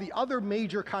talk about the other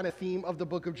major kind of theme of the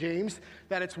book of James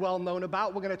that it's well known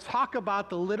about. We're going to talk about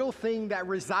the little thing that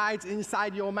resides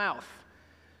inside your mouth,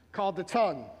 called the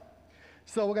tongue.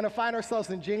 So we're going to find ourselves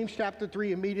in James chapter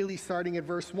 3, immediately starting at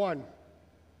verse 1.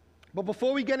 But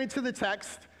before we get into the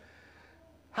text,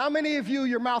 how many of you,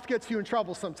 your mouth gets you in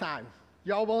trouble sometime?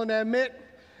 Y'all willing to admit?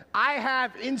 I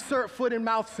have insert foot and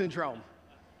mouth syndrome.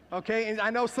 Okay, and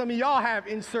I know some of y'all have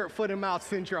insert foot and mouth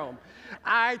syndrome.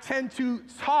 I tend to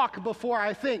talk before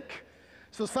I think.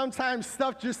 So sometimes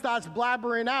stuff just starts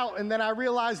blabbering out, and then I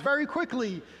realize very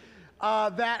quickly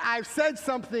that I've said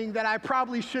something that I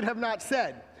probably should have not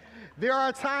said. There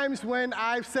are times when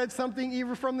I've said something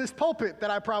even from this pulpit that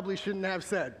I probably shouldn't have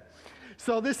said.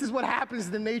 So this is what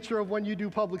happens, the nature of when you do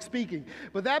public speaking.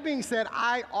 But that being said,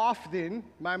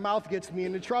 my mouth gets me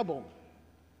into trouble.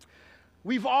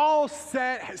 We've all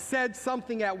said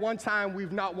something at one time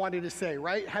we've not wanted to say,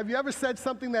 right? Have you ever said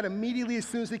something that immediately, as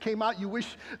soon as it came out, you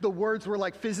wish the words were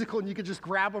like physical and you could just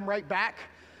grab them right back?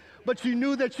 But you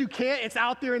knew that you can't. It's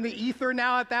out there in the ether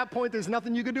now at that point. There's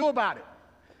nothing you can do about it.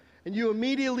 And you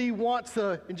immediately want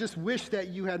to and just wish that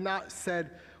you had not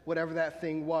said whatever that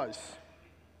thing was.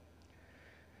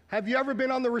 Have you ever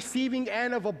been on the receiving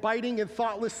end of a biting and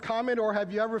thoughtless comment, or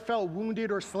have you ever felt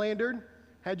wounded or slandered?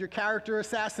 Had your character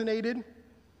assassinated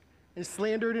and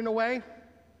slandered in a way?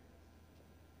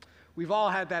 We've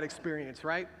all had that experience,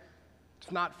 right?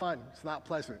 It's not fun. It's not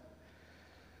pleasant.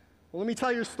 Well, let me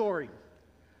tell you a story.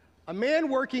 A man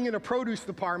working in a produce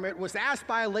department was asked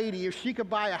by a lady if she could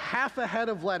buy a half a head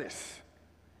of lettuce.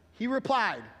 He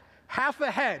replied, "Half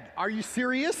a head, are you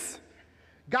serious?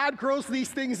 God grows these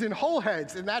things in whole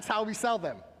heads, and that's how we sell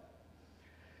them."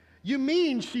 "You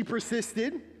mean," she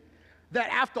persisted, "that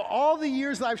after all the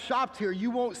years I've shopped here,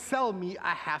 you won't sell me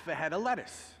a half a head of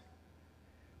lettuce?"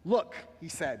 "Look," he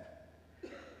said,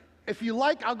 "if you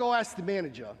like, I'll go ask the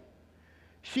manager."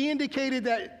 She indicated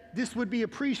that this would be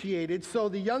appreciated, so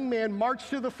the young man marched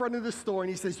to the front of the store and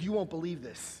he says, "You won't believe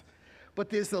this, but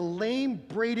there's a lame,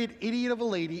 braided idiot of a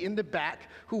lady in the back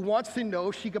who wants to know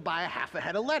if she could buy a half a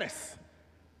head of lettuce."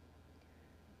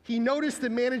 He noticed the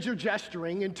manager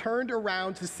gesturing and turned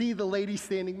around to see the lady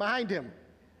standing behind him.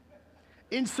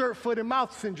 Insert foot and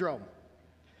mouth syndrome.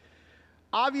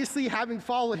 Obviously, having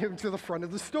followed him to the front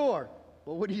of the store.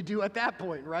 Well, what do you do at that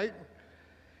point, right?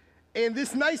 And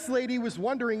this nice lady was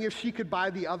wondering if she could buy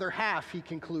the other half, he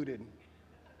concluded.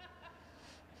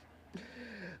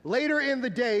 Later in the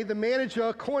day, the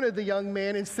manager cornered the young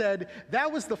man and said,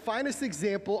 "That was the finest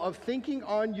example of thinking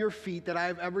on your feet that I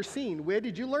have ever seen. Where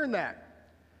did you learn that?"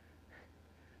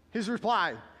 His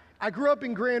reply, "I grew up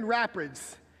in Grand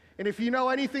Rapids. And if you know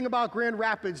anything about Grand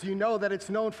Rapids, you know that it's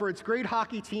known for its great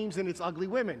hockey teams and its ugly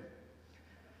women."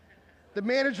 The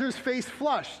manager's face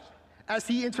flushed as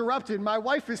he interrupted, "My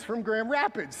wife is from Grand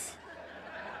Rapids."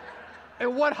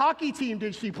 "And what hockey team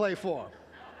did she play for?"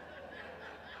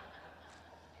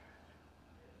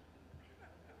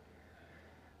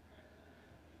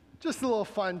 Just a little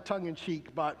fun,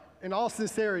 tongue-in-cheek, but in all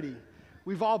sincerity,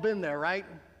 we've all been there, right?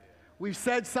 We've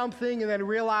said something and then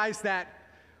realized that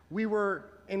we were,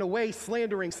 in a way,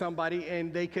 slandering somebody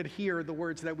and they could hear the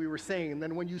words that we were saying. And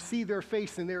then when you see their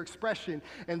face and their expression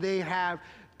and they have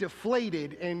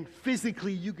deflated and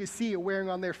physically you can see it wearing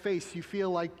on their face, you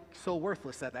feel like so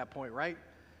worthless at that point, right?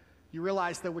 You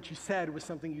realize that what you said was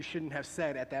something you shouldn't have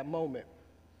said at that moment.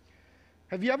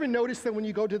 Have you ever noticed that when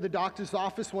you go to the doctor's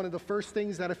office, one of the first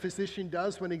things that a physician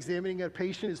does when examining a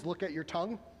patient is look at your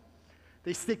tongue?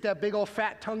 They stick that big old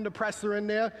fat tongue depressor in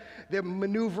there. They're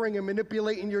maneuvering and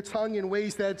manipulating your tongue in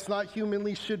ways that it's not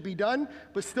humanly should be done,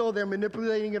 but still they're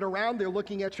manipulating it around. They're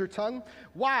looking at your tongue.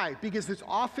 Why? Because it's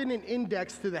often an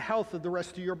index to the health of the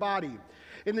rest of your body.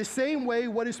 In the same way,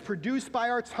 what is produced by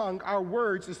our tongue, our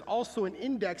words, is also an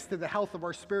index to the health of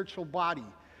our spiritual body,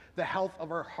 the health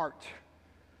of our heart.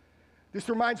 This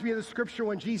reminds me of the scripture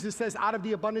when Jesus says, "Out of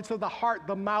the abundance of the heart,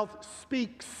 the mouth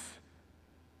speaks."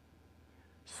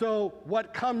 So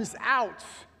what comes out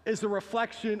is a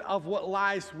reflection of what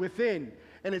lies within,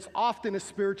 and it's often a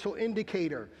spiritual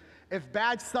indicator. If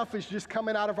bad stuff is just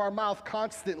coming out of our mouth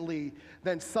constantly,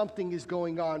 then something is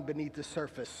going on beneath the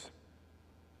surface.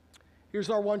 Here's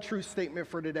our one true statement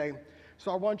for today.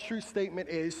 So our one true statement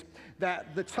is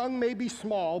that the tongue may be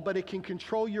small, but it can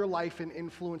control your life and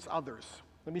influence others.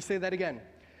 Let me say that again.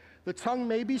 The tongue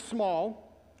may be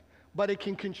small, but it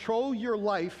can control your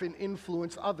life and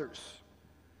influence others.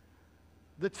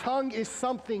 The tongue is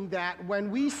something that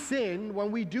when we sin,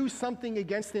 when we do something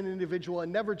against an individual, it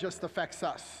never just affects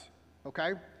us,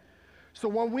 okay? So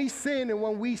when we sin and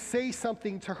when we say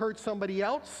something to hurt somebody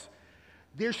else,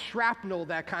 there's shrapnel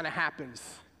that kind of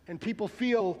happens. And people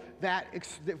feel that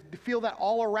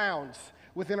all around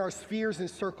within our spheres and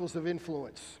circles of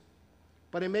influence.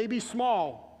 But it may be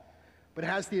small, but it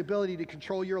has the ability to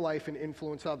control your life and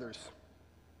influence others.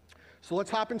 So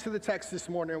let's hop into the text this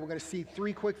morning. We're going to see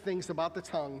three quick things about the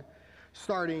tongue,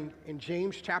 starting in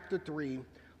James chapter 3,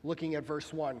 looking at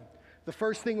verse 1. The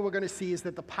first thing we're going to see is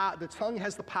that the tongue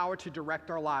has the power to direct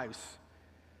our lives.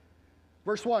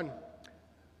 Verse 1,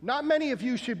 "Not many of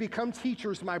you should become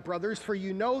teachers, my brothers, for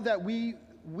you know that we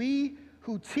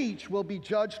who teach will be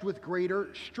judged with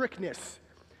greater strictness."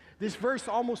 This verse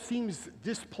almost seems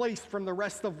displaced from the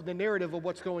rest of the narrative of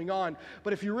what's going on.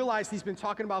 But if you realize he's been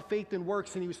talking about faith and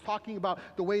works, and he was talking about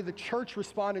the way the church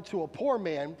responded to a poor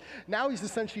man, now he's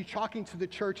essentially talking to the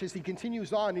church as he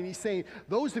continues on, and he's saying,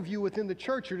 those of you within the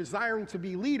church are desiring to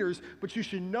be leaders, but you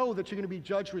should know that you're going to be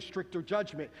judged with stricter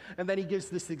judgment. And then he gives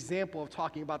this example of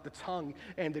talking about the tongue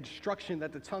and the destruction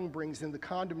that the tongue brings and the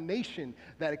condemnation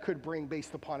that it could bring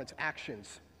based upon its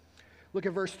actions. Look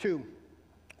at verse 2.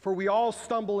 "For we all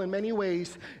stumble in many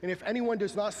ways, and if anyone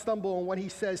does not stumble in what he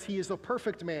says, he is a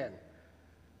perfect man."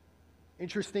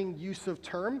 Interesting use of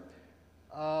term,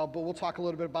 but we'll talk a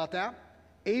little bit about that.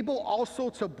 "Able also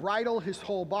to bridle his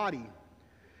whole body.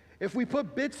 If we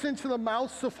put bits into the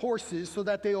mouths of horses so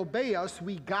that they obey us,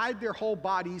 we guide their whole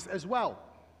bodies as well.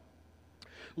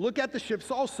 Look at the ships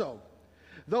also.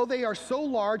 Though they are so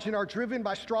large and are driven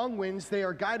by strong winds, they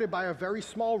are guided by a very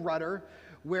small rudder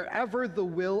wherever the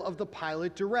will of the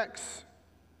pilot directs.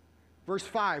 Verse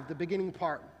 5, the beginning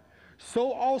part.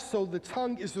 So also the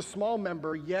tongue is a small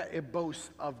member, yet it boasts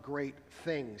of great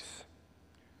things.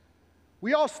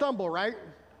 We all stumble, right?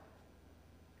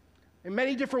 In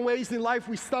many different ways in life,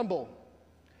 we stumble.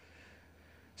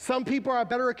 Some people are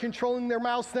better at controlling their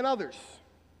mouths than others.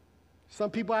 Some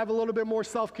people have a little bit more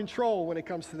self-control when it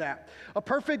comes to that. A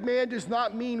perfect man does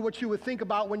not mean what you would think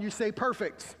about when you say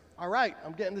perfect. All right,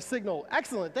 I'm getting the signal.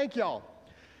 Excellent, thank y'all.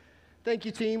 Thank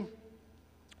you, team.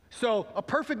 So a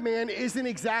perfect man isn't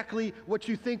exactly what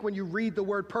you think when you read the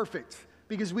word perfect,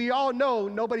 because we all know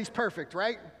nobody's perfect,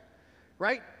 right?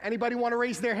 Right? Anybody want to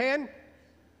raise their hand?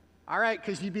 All right,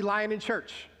 because you'd be lying in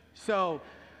church. So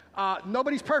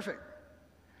nobody's perfect.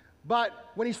 But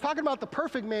when he's talking about the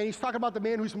perfect man, he's talking about the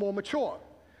man who's more mature.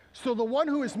 So the one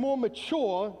who is more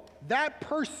mature, that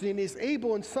person is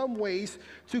able in some ways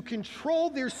to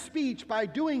control their speech, by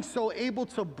doing so able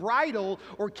to bridle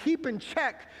or keep in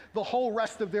check the whole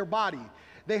rest of their body.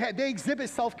 They exhibit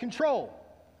self-control.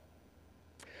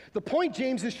 The point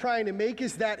James is trying to make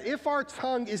is that if our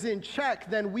tongue is in check,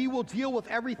 then we will deal with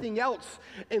everything else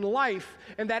in life,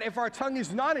 and that if our tongue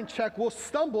is not in check, we'll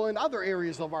stumble in other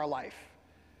areas of our life.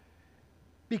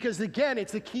 Because again,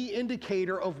 it's a key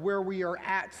indicator of where we are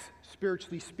at,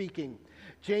 spiritually speaking.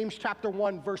 James chapter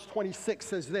 1, verse 26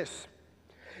 says this: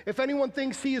 if anyone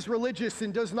thinks he is religious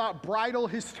and does not bridle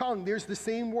his tongue, there's the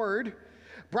same word,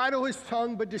 bridle his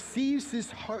tongue, but deceives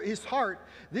his heart,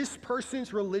 this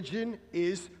person's religion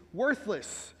is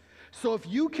worthless. So if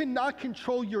you cannot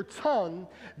control your tongue,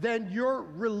 then your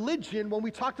religion, when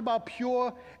we talked about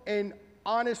pure and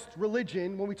honest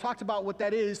religion, when we talked about what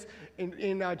that is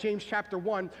in James chapter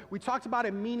 1, we talked about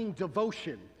it meaning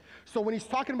devotion. So when he's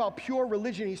talking about pure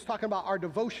religion, he's talking about our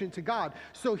devotion to God.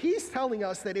 So he's telling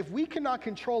us that if we cannot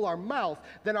control our mouth,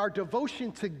 then our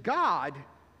devotion to God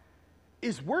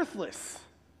is worthless.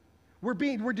 We're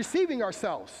deceiving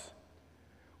ourselves.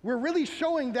 We're really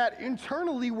showing that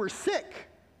internally we're sick,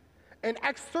 and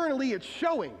externally it's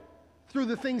showing through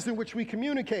the things in which we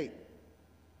communicate.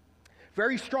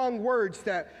 Very strong words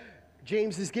that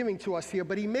James is giving to us here,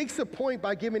 but he makes a point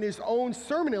by giving his own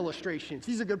sermon illustrations.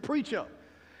 He's a good preacher.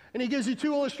 And he gives you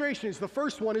two illustrations. The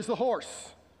first one is the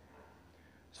horse.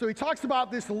 So he talks about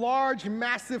this large,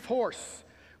 massive horse.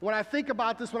 When I think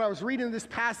about this, when I was reading this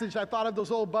passage, I thought of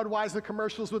those old Budweiser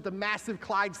commercials with the massive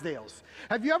Clydesdales.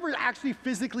 Have you ever actually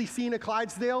physically seen a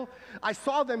Clydesdale? I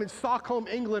saw them in Stockholm,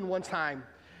 England one time,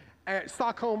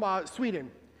 Stockholm,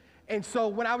 Sweden. And so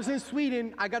when I was in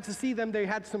Sweden, I got to see them. They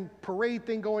had some parade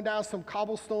thing going down some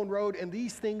cobblestone road, and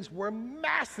these things were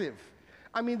massive.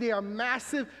 I mean, they are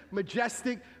massive,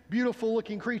 majestic,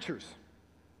 beautiful-looking creatures.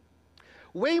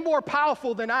 Way more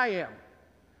powerful than I am.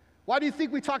 Why do you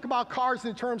think we talk about cars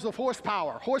in terms of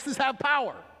horsepower? Horses have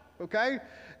power, okay?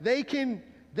 They can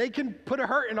put a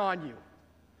hurting on you,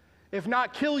 if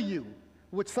not kill you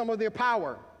with some of their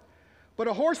power. But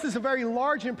a horse is a very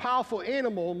large and powerful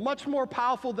animal, much more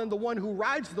powerful than the one who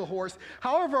rides the horse.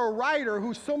 However, a rider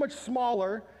who's so much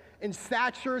smaller in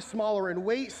stature, smaller in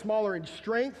weight, smaller in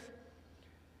strength,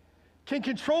 can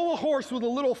control a horse with a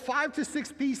little 5 to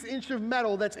 6 inch of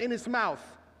metal that's in its mouth.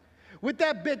 With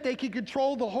that bit, they can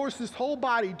control the horse's whole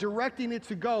body, directing it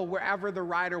to go wherever the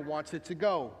rider wants it to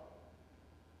go.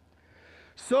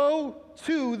 So,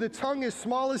 too, the tongue, as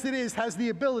small as it is, has the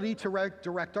ability to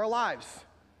direct our lives.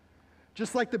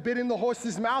 Just like the bit in the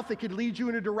horse's mouth, it could lead you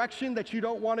in a direction that you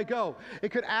don't want to go. It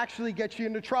could actually get you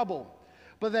into trouble.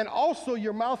 But then also,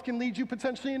 your mouth can lead you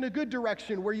potentially in a good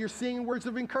direction, where you're saying words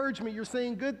of encouragement, you're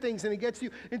saying good things, and it gets you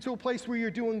into a place where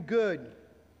you're doing good.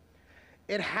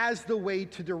 It has the way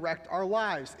to direct our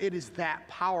lives. It is that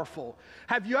powerful.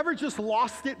 Have you ever just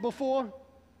lost it before?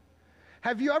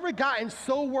 Have you ever gotten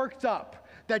so worked up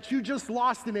that you just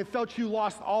lost and it felt you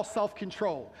lost all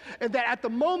self-control? And that at the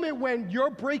moment when your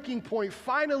breaking point,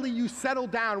 finally you settle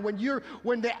down, when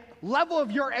the level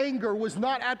of your anger was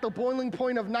not at the boiling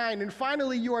point of 9, and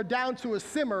finally you are down to a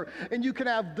simmer, and you can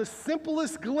have the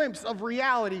simplest glimpse of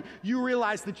reality, you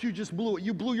realize that you just blew it.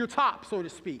 You blew your top, so to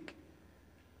speak.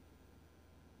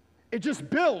 It just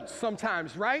builds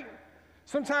sometimes, right?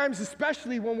 Sometimes,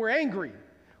 especially when we're angry.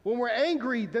 When we're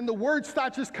angry, then the words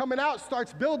start just coming out,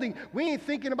 starts building. We ain't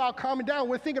thinking about calming down.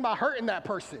 We're thinking about hurting that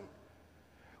person.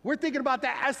 We're thinking about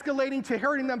that escalating to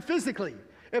hurting them physically.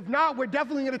 If not, we're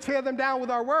definitely going to tear them down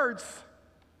with our words.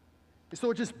 And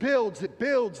so it just builds, it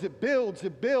builds, it builds,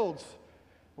 it builds.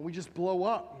 And we just blow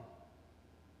up.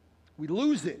 We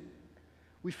lose it.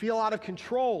 We feel out of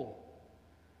control.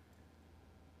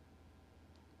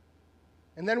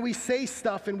 And then we say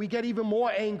stuff and we get even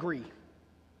more angry.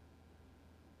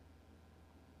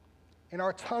 And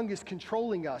our tongue is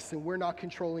controlling us, and we're not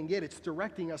controlling it. It's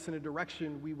directing us in a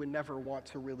direction we would never want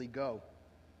to really go.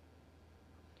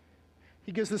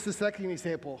 He gives us the second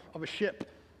example of a ship.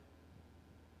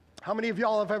 How many of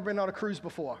y'all have ever been on a cruise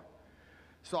before?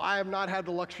 So I have not had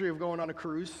the luxury of going on a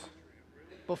cruise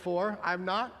before. I've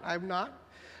not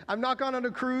gone on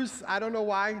a cruise. I don't know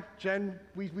why. Jen,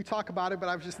 we talk about it, but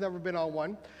I've just never been on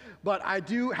one. But I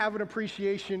do have an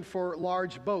appreciation for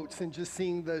large boats and just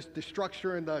seeing the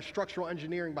structure and the structural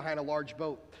engineering behind a large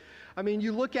boat. I mean,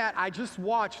 you look at, I just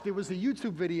watched, there was a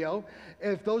YouTube video.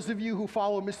 If those of you who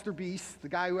follow Mr. Beast, the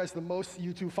guy who has the most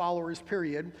YouTube followers,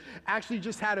 period, actually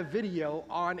just had a video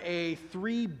on a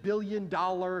 $3 billion,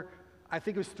 I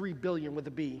think it was 3 billion with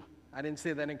a B. I didn't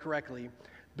say that incorrectly.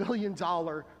 $1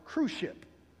 billion cruise ship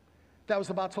that was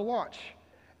about to launch.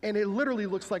 And it literally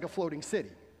looks like a floating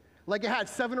city. Like it had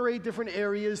 7 or 8 different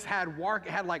areas, had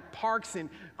like parks and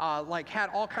like had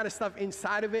all kind of stuff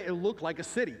inside of it. It looked like a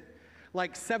city.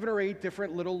 Like 7 or 8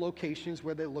 different little locations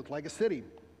where they looked like a city.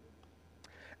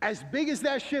 As big as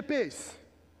that ship is,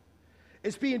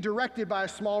 it's being directed by a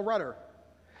small rudder.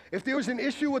 If there was an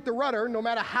issue with the rudder, no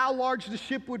matter how large the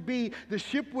ship would be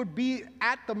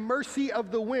at the mercy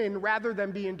of the wind rather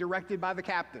than being directed by the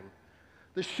captain.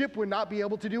 The ship would not be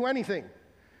able to do anything.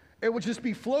 It would just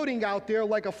be floating out there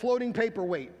like a floating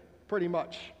paperweight, pretty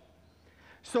much.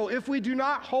 So if we do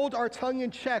not hold our tongue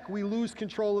in check, we lose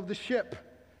control of the ship.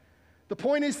 The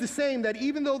point is the same, that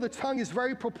even though the tongue is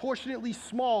very proportionately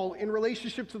small in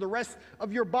relationship to the rest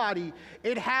of your body,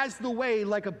 it has the way,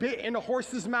 like a bit in a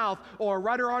horse's mouth or a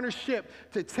rudder on a ship,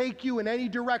 to take you in any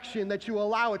direction that you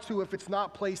allow it to if it's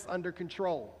not placed under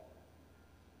control.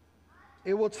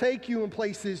 It will take you in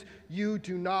places you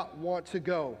do not want to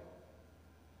go.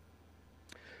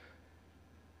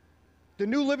 The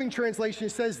New Living Translation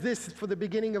says this for the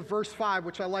beginning of verse 5,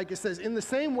 which I like. It says, "In the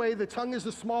same way, the tongue is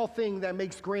a small thing that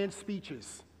makes grand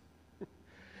speeches."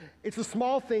 It's a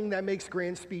small thing that makes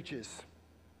grand speeches.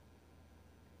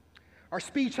 Our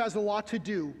speech has a lot to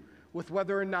do with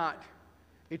whether or not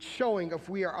it's showing if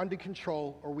we are under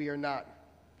control or we are not.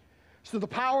 So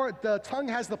the tongue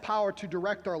has the power to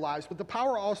direct our lives, but the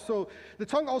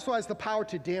tongue also has the power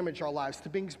to damage our lives, to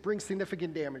bring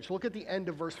significant damage. Look at the end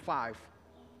of verse 5.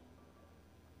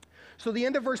 So the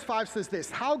end of verse 5 says this: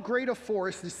 "How great a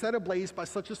forest is set ablaze by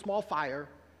such a small fire.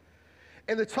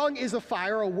 And the tongue is a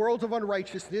fire, a world of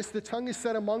unrighteousness. The tongue is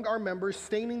set among our members,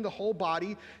 staining the whole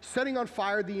body, setting on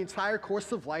fire the entire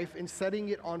course of life, and setting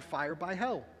it on fire by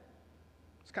hell."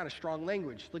 It's kind of strong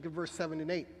language. Look at verse 7 and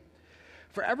 8.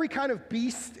 "For every kind of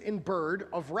beast and bird,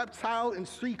 of reptile and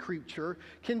sea creature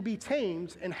can be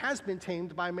tamed and has been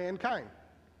tamed by mankind.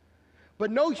 But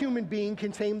no human being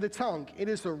can tame the tongue. It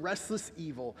is a restless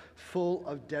evil, full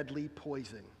of deadly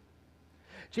poison."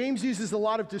 James uses a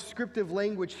lot of descriptive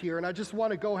language here, and I just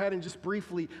want to go ahead and just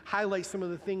briefly highlight some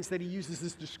of the things that he uses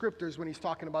as descriptors when he's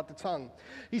talking about the tongue.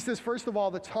 He says, first of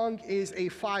all, the tongue is a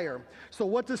fire. So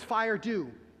what does fire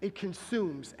do? It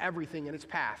consumes everything in its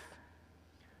path.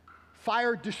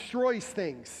 Fire destroys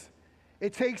things.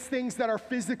 It takes things that are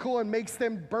physical and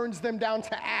burns them down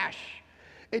to ash.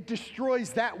 It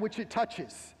destroys that which it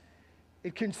touches.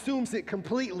 It consumes it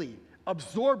completely,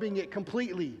 absorbing it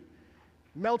completely,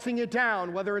 melting it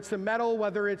down, whether it's a metal,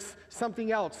 whether it's something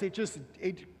else.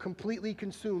 It completely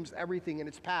consumes everything in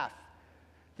its path.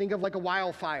 Think of like a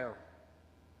wildfire.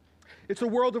 It's a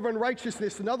world of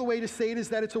unrighteousness. Another way to say it is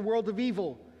that it's a world of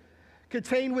evil.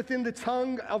 Contained within the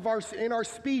tongue in our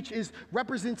speech is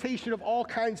representation of all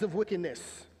kinds of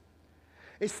wickedness.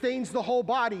 It stains the whole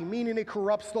body, meaning it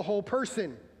corrupts the whole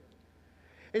person.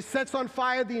 It sets on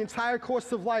fire the entire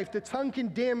course of life. The tongue can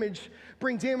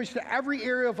bring damage to every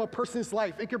area of a person's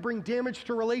life. It can bring damage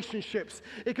to relationships.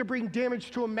 It can bring damage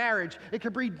to a marriage. It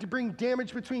can bring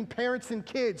damage between parents and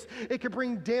kids. It can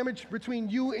bring damage between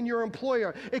you and your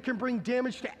employer. It can bring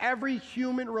damage to every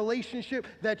human relationship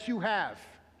that you have.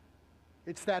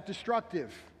 It's that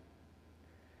destructive.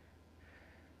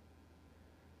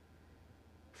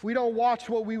 If we don't watch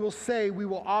what we will say, we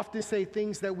will often say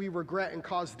things that we regret and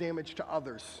cause damage to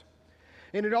others.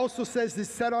 And it also says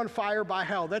this: set on fire by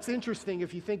hell. That's interesting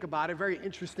if you think about it, very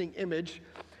interesting image,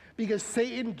 because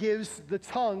Satan gives the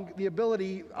tongue the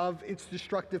ability of its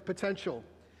destructive potential.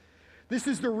 This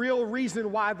is the real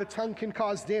reason why the tongue can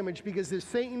cause damage, because if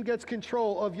Satan gets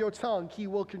control of your tongue, he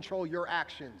will control your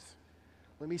actions.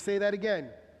 Let me say that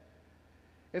again.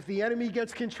 If the enemy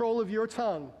gets control of your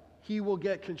tongue, he will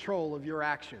get control of your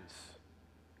actions.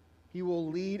 He will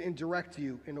lead and direct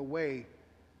you in a way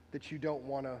that you don't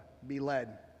want to be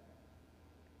led.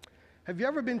 Have you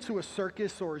ever been to a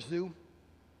circus or a zoo?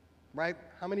 Right?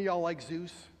 How many of y'all like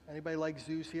zoos? Anybody like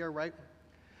zoos here, right?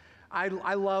 I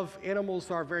love,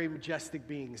 animals are very majestic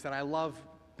beings, and I love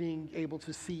being able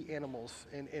to see animals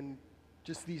and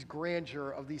just these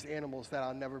grandeur of these animals that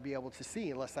I'll never be able to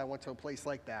see unless I went to a place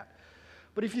like that.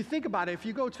 But if you think about it, if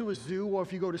you go to a zoo, or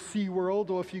if you go to SeaWorld,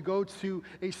 or if you go to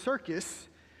a circus,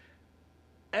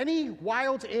 any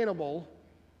wild animal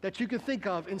that you can think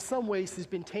of in some ways has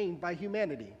been tamed by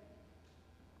humanity.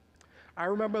 I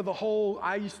remember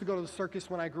I used to go to the circus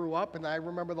when I grew up, and I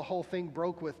remember the whole thing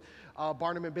broke with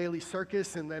Barnum and Bailey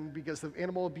Circus, and then because of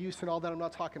animal abuse and all that, I'm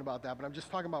not talking about that, but I'm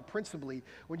just talking about principally,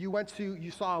 when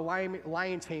you saw a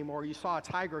lion tame, or you saw a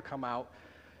tiger come out,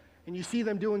 and you see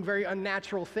them doing very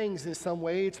unnatural things in some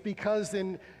way, it's because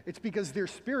their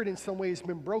spirit in some way has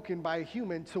been broken by a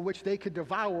human to which they could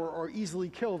devour or easily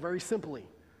kill very simply.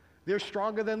 They're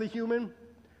stronger than the human.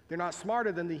 They're not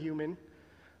smarter than the human,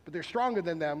 but they're stronger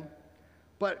than them.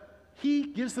 But he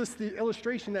gives us the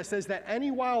illustration that says that any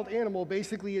wild animal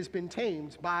basically has been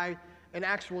tamed by an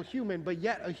actual human, but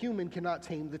yet a human cannot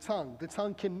tame the tongue. The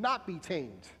tongue cannot be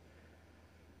tamed.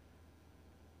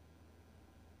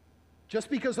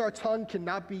 Just because our tongue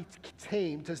cannot be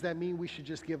tamed, does that mean we should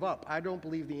just give up? I don't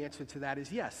believe the answer to that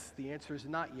is yes. The answer is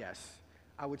not yes.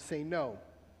 I would say no.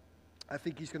 I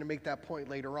think he's going to make that point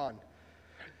later on.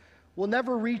 We'll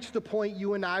never reach the point,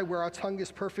 you and I, where our tongue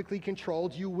is perfectly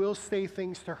controlled. You will say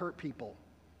things to hurt people.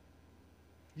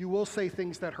 You will say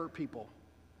things that hurt people.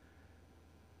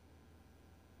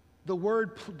 The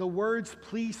words,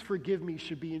 please forgive me,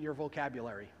 should be in your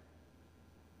vocabulary.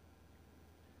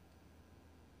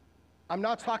 I'm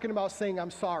not talking about saying I'm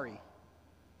sorry.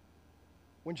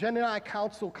 When Jen and I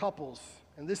counsel couples,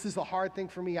 and this is a hard thing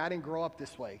for me, I didn't grow up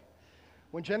this way.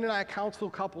 When Jen and I counsel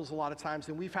couples a lot of times,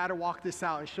 and we've had to walk this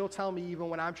out, and she'll tell me even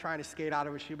when I'm trying to skate out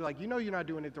of it, she'll be like, you know you're not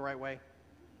doing it the right way.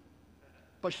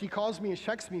 But she calls me and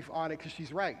checks me on it because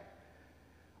she's right.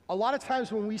 A lot of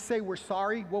times when we say we're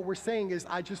sorry, what we're saying is,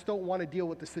 I just don't want to deal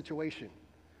with the situation.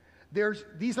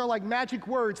 These are like magic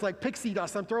words, like pixie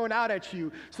dust I'm throwing out at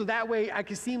you, so that way I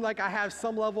can seem like I have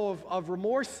some level of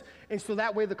remorse, and so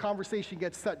that way the conversation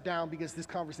gets shut down because this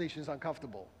conversation is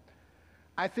uncomfortable.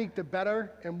 I think the better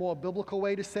and more biblical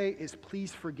way to say is,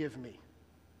 please forgive me.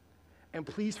 And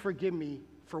please forgive me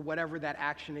for whatever that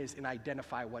action is, and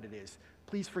identify what it is.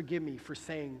 Please forgive me for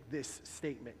saying this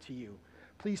statement to you.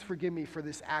 Please forgive me for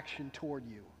this action toward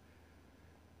you.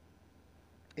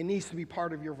 It needs to be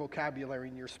part of your vocabulary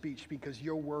in your speech, because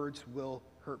your words will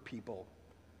hurt people.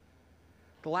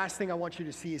 The last thing I want you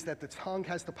to see is that the tongue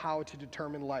has the power to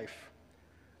determine life.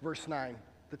 Verse 9,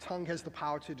 the tongue has the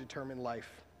power to determine life.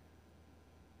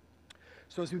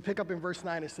 So as we pick up in verse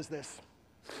 9, it says this: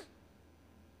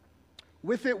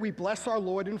 with it we bless our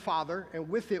Lord and Father, and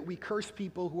with it we curse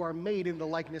people who are made in the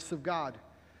likeness of God.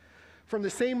 From the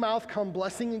same mouth come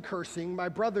blessing and cursing. My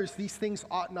brothers, these things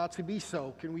ought not to be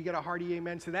so. Can we get a hearty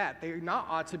amen to that? They not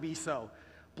ought to be so.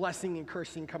 Blessing and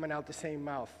cursing coming out the same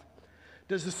mouth.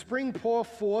 Does the spring pour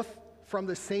forth from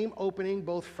the same opening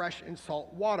both fresh and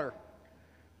salt water?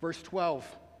 Verse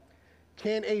 12.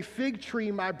 Can a fig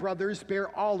tree, my brothers,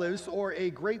 bear olives, or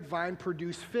a grapevine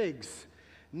produce figs?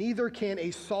 Neither can a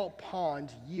salt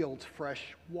pond yield fresh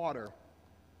water.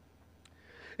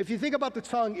 If you think about the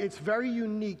tongue, it's very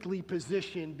uniquely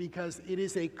positioned because it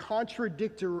is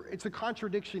it's a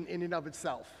contradiction in and of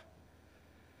itself.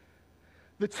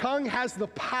 The tongue has the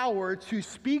power to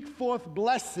speak forth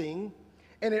blessing,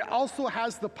 and it also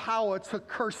has the power to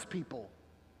curse people.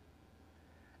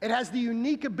 It has the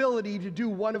unique ability to do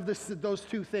one of those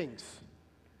two things.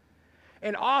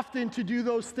 And often to do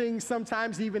those things,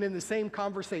 sometimes even in the same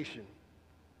conversation.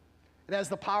 It has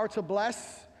the power to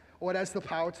bless, or it has the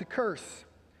power to curse.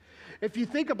 If you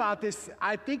think about this,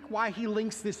 I think why he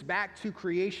links this back to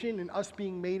creation and us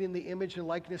being made in the image and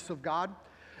likeness of God.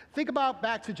 Think about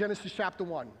back to Genesis chapter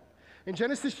 1. In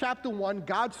Genesis chapter 1,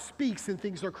 God speaks and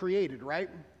things are created, right?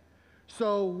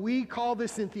 So we call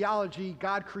this in theology,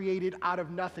 God created out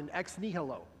of nothing, ex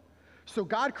nihilo. So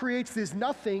God creates this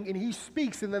nothing and he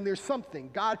speaks and then there's something.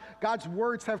 God's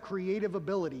words have creative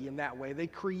ability in that way. They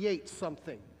create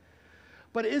something.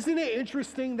 But isn't it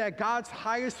interesting that God's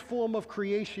highest form of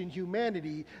creation,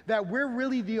 humanity, that we're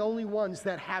really the only ones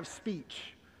that have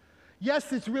speech?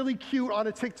 Yes, it's really cute on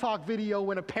a TikTok video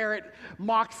when a parrot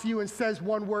mocks you and says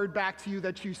one word back to you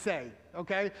that you say,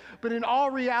 okay? But in all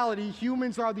reality,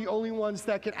 humans are the only ones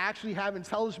that can actually have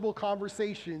intelligible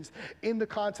conversations in the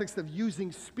context of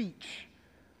using speech.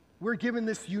 We're given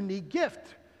this unique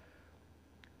gift,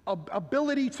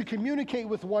 ability to communicate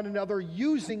with one another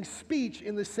using speech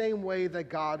in the same way that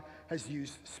God has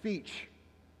used speech.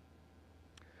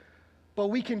 But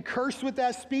we can curse with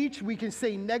that speech. We can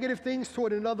say negative things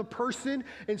toward another person,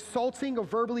 insulting or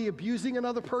verbally abusing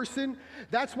another person.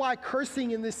 That's why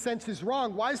cursing in this sense is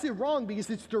wrong. Why is it wrong? Because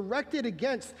it's directed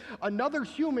against another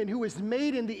human who is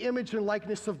made in the image and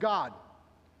likeness of God.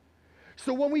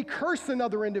 So when we curse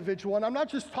another individual, and I'm not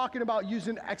just talking about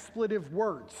using expletive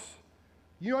words.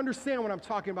 You understand what I'm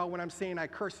talking about when I'm saying I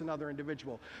curse another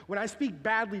individual. When I speak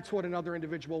badly toward another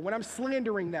individual, when I'm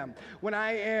slandering them, when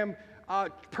I am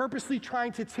purposely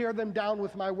trying to tear them down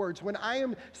with my words, when I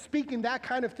am speaking that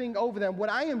kind of thing over them, what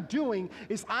I am doing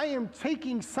is I am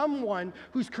taking someone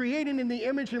who's created in the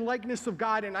image and likeness of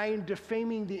God, and I am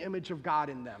defaming the image of God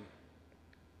in them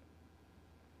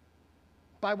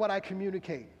by what I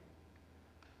communicate.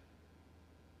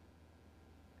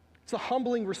 It's a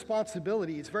humbling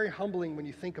responsibility. It's very humbling when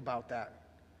you think about that.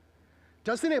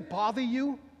 Doesn't it bother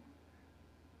you?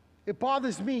 It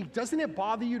bothers me. Doesn't it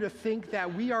bother you to think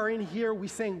that we are in here, we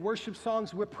sing worship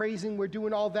songs, we're praising, we're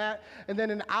doing all that, and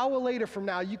then an hour later from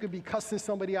now, you could be cussing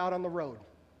somebody out on the road?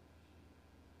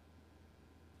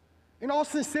 In all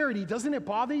sincerity, doesn't it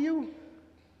bother you?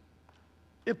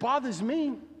 It bothers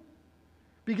me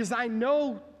because I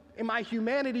know in my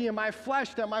humanity, in my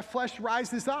flesh, that my flesh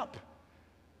rises up.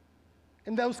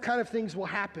 And those kind of things will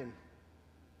happen.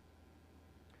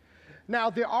 Now,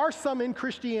 there are some in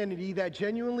Christianity that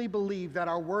genuinely believe that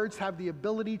our words have the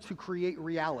ability to create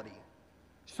reality.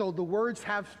 So the words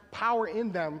have power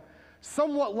in them,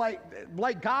 somewhat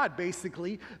like God,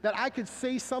 basically, that I could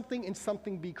say something and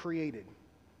something be created.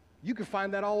 You can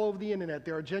find that all over the internet.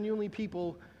 There are genuinely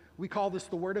people, we call this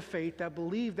the word of faith, that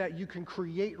believe that you can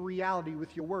create reality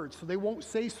with your words. So they won't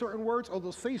say certain words, or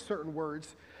they'll say certain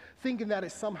words, thinking that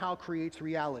it somehow creates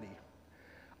reality.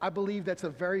 I believe that's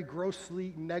a very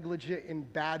grossly negligent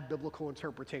and bad biblical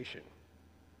interpretation.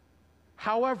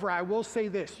 However, I will say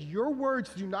this, your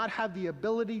words do not have the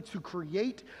ability to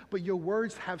create, but your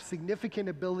words have significant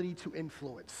ability to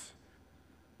influence.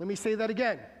 Let me say that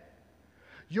again.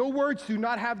 Your words do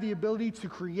not have the ability to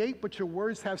create, but your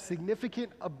words have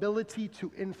significant ability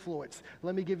to influence.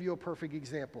 Let me give you a perfect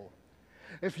example.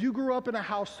 If you grew up in a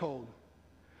household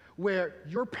where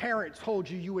your parents told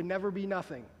you you would never be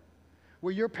nothing,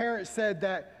 where your parents said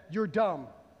that you're dumb,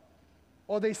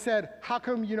 or they said, how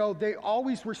come, they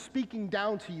always were speaking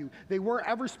down to you. They weren't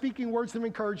ever speaking words of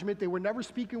encouragement. They were never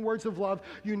speaking words of love.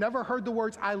 You never heard the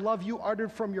words, I love you,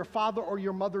 uttered from your father or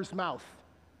your mother's mouth.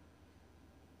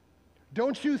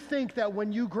 Don't you think that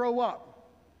when you grow up,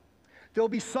 there'll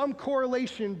be some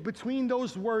correlation between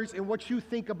those words and what you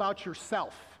think about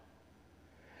yourself?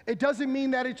 It doesn't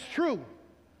mean that it's true.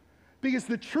 Because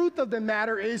the truth of the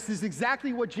matter is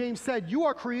exactly what James said. You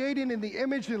are created in the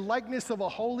image and likeness of a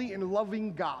holy and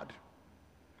loving God.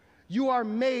 You are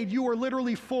made, you are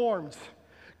literally formed.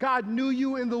 God knew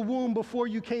you in the womb before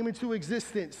you came into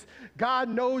existence. God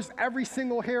knows every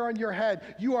single hair on your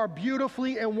head. You are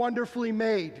beautifully and wonderfully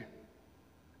made.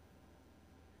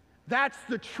 That's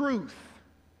the truth.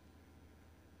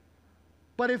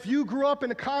 But if you grew up in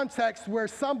a context where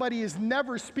somebody is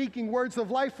never speaking words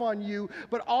of life on you,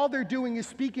 but all they're doing is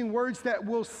speaking words that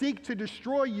will seek to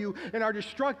destroy you and are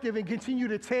destructive and continue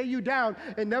to tear you down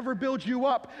and never build you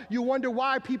up, you wonder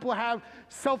why people have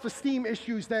self-esteem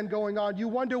issues then going on. You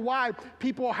wonder why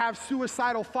people have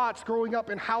suicidal thoughts growing up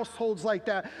in households like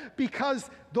that, because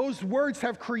those words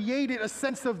have created a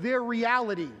sense of their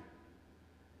reality.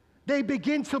 They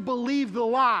begin to believe the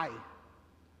lie.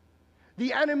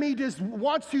 The enemy just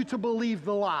wants you to believe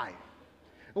the lie.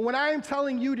 And what I am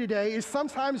telling you today is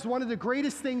sometimes one of the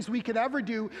greatest things we could ever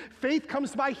do, faith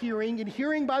comes by hearing, and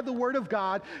hearing by the word of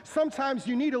God. Sometimes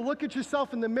you need to look at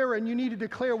yourself in the mirror and you need to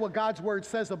declare what God's word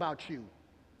says about you.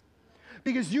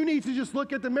 Because you need to just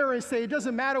look at the mirror and say, it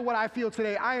doesn't matter what I feel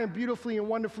today. I am beautifully and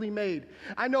wonderfully made.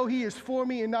 I know he is for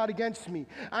me and not against me.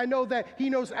 I know that he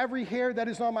knows every hair that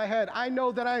is on my head. I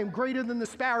know that I am greater than the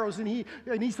sparrows, and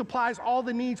he supplies all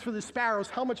the needs for the sparrows.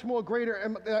 How much more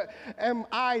greater am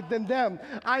I than them?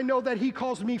 I know that he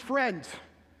calls me friend.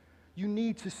 You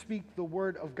need to speak the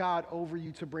word of God over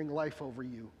you to bring life over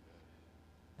you.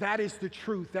 That is the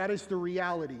truth. That is the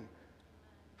reality.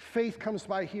 Faith comes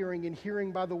by hearing, and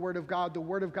hearing by the word of God. The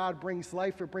word of God brings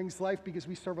life. It brings life because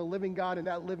we serve a living God, and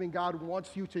that living God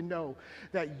wants you to know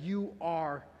that you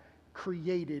are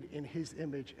created in his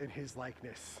image and his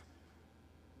likeness.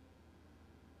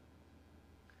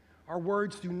 Our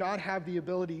words do not have the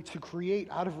ability to create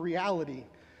out of reality,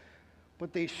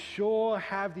 but they sure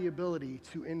have the ability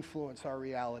to influence our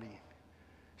reality.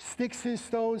 Sticks and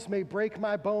stones may break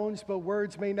my bones, but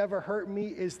words may never hurt me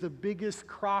is the biggest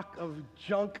crock of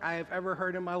junk I have ever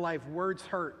heard in my life. Words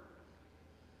hurt.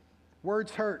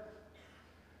 Words hurt.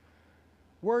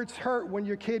 Words hurt when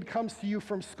your kid comes to you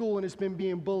from school and has been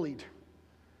being bullied.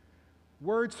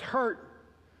 Words hurt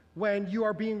when you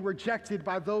are being rejected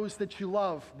by those that you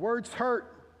love. Words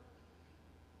hurt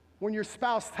when your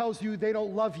spouse tells you they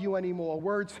don't love you anymore.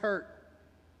 Words hurt.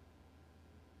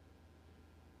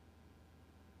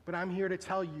 But I'm here to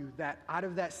tell you that out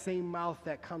of that same mouth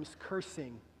that comes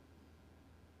cursing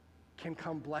can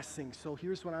come blessing. So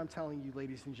here's what I'm telling you,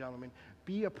 ladies and gentlemen.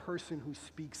 Be a person who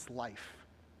speaks life.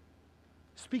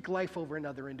 Speak life over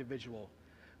another individual.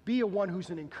 Be a one who's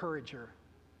an encourager.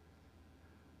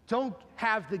 Don't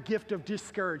have the gift of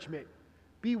discouragement.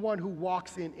 Be one who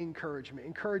walks in encouragement,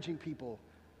 encouraging people,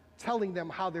 telling them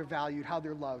how they're valued, how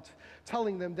they're loved,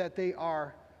 telling them that they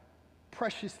are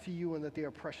precious to you and that they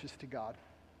are precious to God.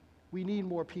 We need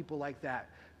more people like that.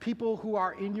 People who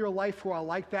are in your life who are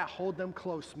like that, hold them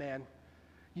close, man.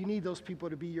 You need those people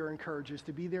to be your encouragers,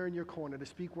 to be there in your corner, to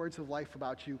speak words of life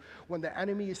about you. When the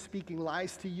enemy is speaking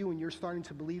lies to you and you're starting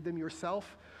to believe them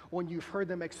yourself, when you've heard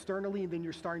them externally and then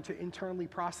you're starting to internally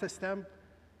process them,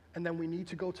 and then we need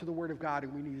to go to the Word of God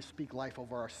and we need to speak life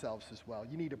over ourselves as well.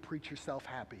 You need to preach yourself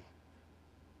happy.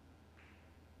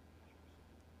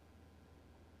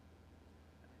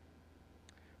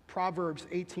 Proverbs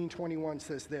 18:21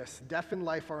 says this, "Death and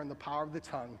life are in the power of the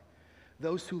tongue.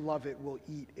 Those who love it will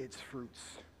eat its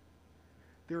fruits."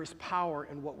 There is power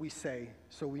in what we say,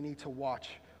 so we need to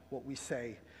watch what we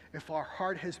say. If our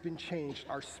heart has been changed,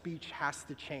 our speech has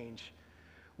to change.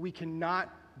 We cannot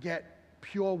get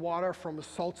pure water from a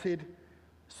salted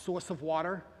source of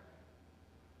water.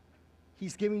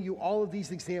 He's giving you all of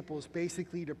these examples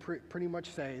basically to pretty much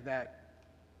say that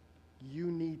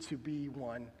you need to be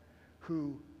one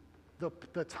who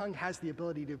the tongue has the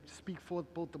ability to speak forth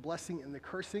both the blessing and the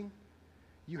cursing.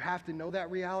 You have to know that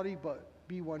reality, but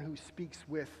be one who speaks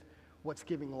with what's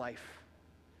giving life,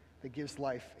 that gives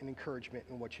life and encouragement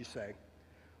in what you say.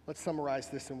 Let's summarize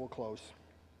this and we'll close.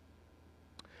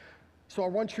 So our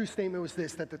one true statement was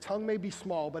this, that the tongue may be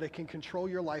small, but it can control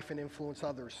your life and influence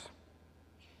others.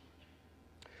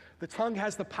 The tongue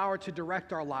has the power to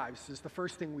direct our lives, is the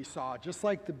first thing we saw. Just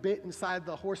like the bit inside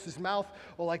the horse's mouth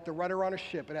or like the rudder on a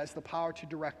ship, it has the power to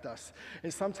direct us.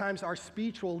 And sometimes our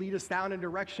speech will lead us down a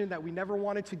direction that we never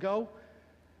wanted to go.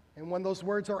 And when those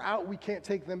words are out, we can't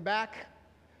take them back.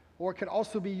 Or it can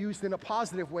also be used in a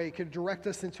positive way. It can direct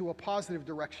us into a positive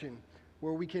direction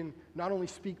where we can not only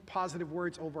speak positive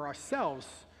words over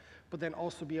ourselves, but then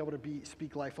also be able to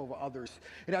speak life over others.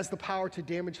 It has the power to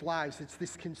damage lives. It's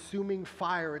this consuming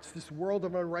fire. It's this world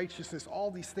of unrighteousness, all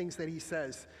these things that he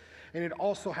says. And it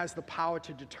also has the power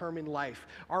to determine life.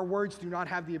 Our words do not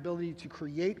have the ability to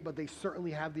create, but they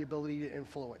certainly have the ability to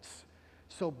influence.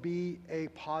 So be a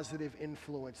positive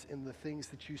influence in the things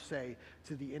that you say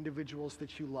to the individuals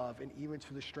that you love and even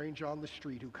to the stranger on the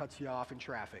street who cuts you off in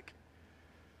traffic.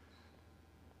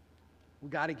 We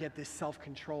got to get this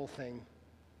self-control thing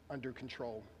under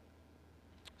control.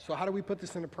 So how do we put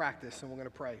this into practice? And we're going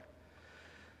to pray.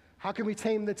 How can we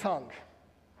tame the tongue?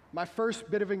 My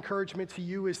first bit of encouragement to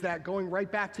you is that going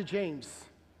right back to James.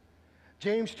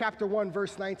 James chapter 1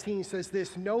 verse 19 says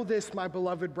this, "Know this, my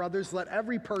beloved brothers, let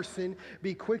every person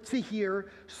be quick to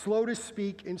hear, slow to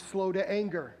speak, and slow to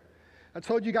anger." I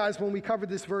told you guys when we covered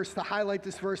this verse to highlight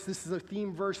this verse. This is a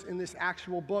theme verse in this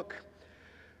actual book.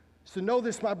 So know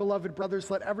this, my beloved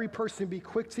brothers, let every person be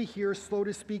quick to hear, slow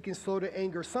to speak, and slow to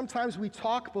anger. Sometimes we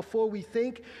talk before we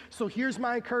think, so here's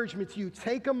my encouragement to you.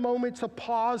 Take a moment to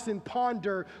pause and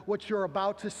ponder what you're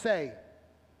about to say.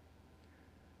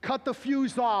 Cut the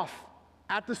fuse off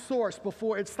at the source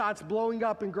before it starts blowing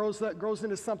up and grows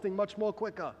into something much more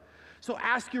quicker. So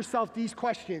ask yourself these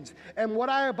questions. And what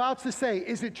I'm about to say,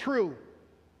 is it true?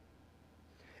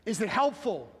 Is it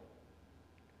helpful?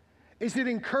 Is it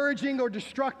encouraging or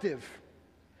destructive?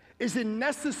 Is it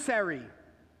necessary?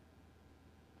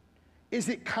 Is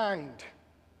it kind?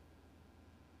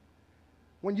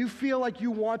 When you feel like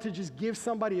you want to just give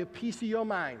somebody a piece of your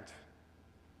mind,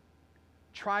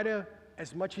 try to,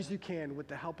 as much as you can, with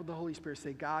the help of the Holy Spirit,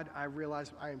 say, "God, I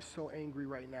realize I am so angry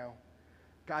right now.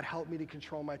 God, help me to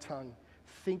control my tongue."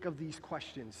 Think of these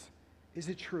questions. Is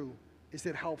it true? Is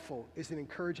it helpful? Is it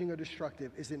encouraging or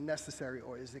destructive? Is it necessary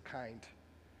or is it kind?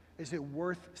 Is it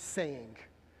worth saying?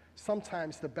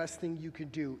 Sometimes the best thing you can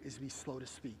do is be slow to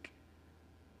speak.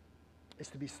 Is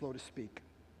to be slow to speak.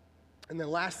 And then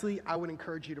lastly, I would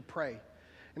encourage you to pray.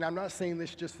 And I'm not saying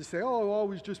this just to say, "Oh,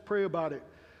 always just pray about it."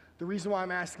 The reason why I'm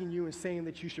asking you and saying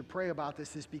that you should pray about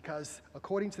this is because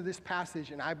according to this passage,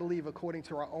 and I believe according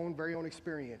to our own very own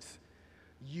experience,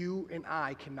 you and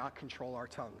I cannot control our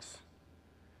tongues.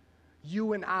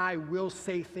 You and I will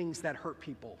say things that hurt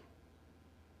people.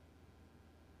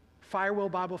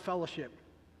 Firewheel Bible Fellowship,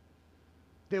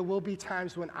 There will be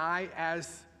times when I,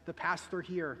 as the pastor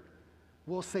here,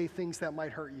 will say things that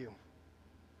might hurt you.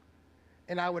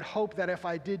 And I would hope that if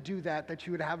I did do that, that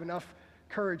you would have enough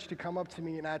courage to come up to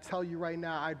me, and I tell you right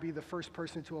now, I'd be the first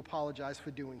person to apologize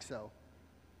for doing so.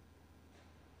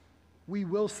 We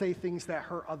will say things that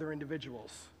hurt other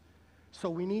individuals. So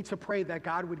we need to pray that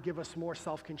God would give us more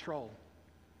self-control.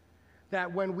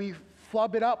 That when we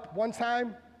flub it up one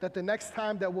time, that the next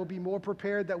time that we'll be more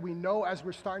prepared, that we know as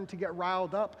we're starting to get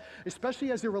riled up,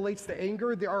 especially as it relates to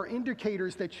anger, there are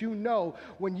indicators that you know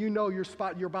when you know you're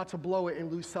about to blow it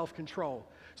and lose self-control.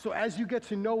 So as you get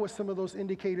to know what some of those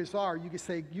indicators are, you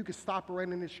can stop right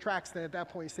in its tracks, and at that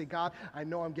point you say, God, I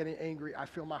know I'm getting angry. I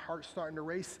feel my heart starting to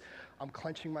race. I'm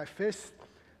clenching my fist.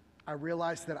 I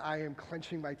realize that I am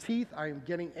clenching my teeth. I am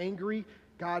getting angry.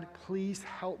 God, please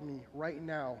help me right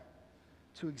now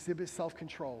to exhibit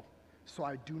self-control so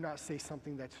I do not say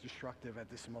something that's destructive at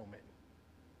this moment.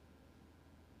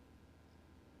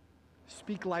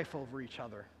 Speak life over each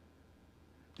other.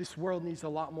 This world needs a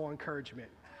lot more encouragement.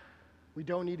 We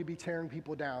don't need to be tearing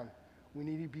people down. We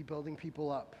need to be building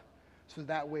people up so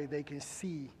that way they can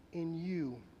see in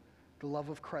you the love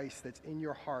of Christ that's in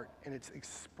your heart and it's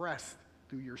expressed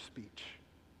through your speech.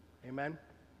 Amen?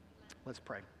 Let's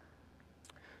pray.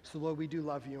 So, Lord, we do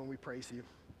love you and we praise you.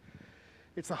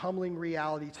 It's a humbling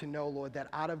reality to know, Lord, that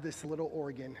out of this little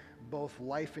organ, both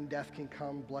life and death can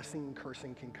come, blessing and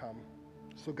cursing can come.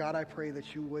 So, God, I pray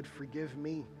that you would forgive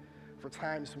me for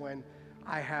times when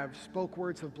I have spoke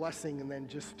words of blessing and then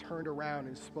just turned around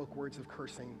and spoke words of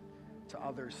cursing to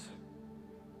others.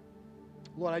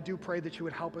 Lord, I do pray that you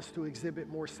would help us to exhibit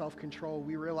more self-control.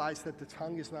 We realize that the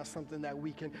tongue is not something that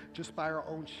we can just by our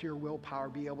own sheer willpower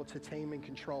be able to tame and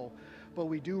control. But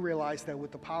we do realize that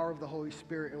with the power of the Holy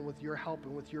Spirit and with your help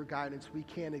and with your guidance, we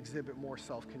can exhibit more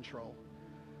self-control.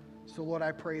 So Lord,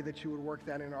 I pray that you would work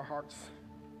that in our hearts.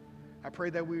 I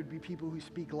pray that we would be people who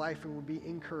speak life and would be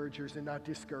encouragers and not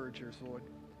discouragers, Lord.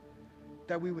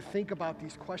 That we would think about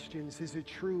these questions. Is it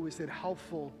true? Is it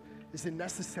helpful? Is it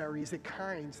necessary? Is it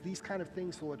kind? These kind of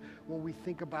things, Lord, when we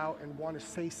think about and want to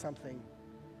say something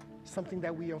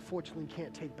that we unfortunately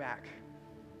can't take back.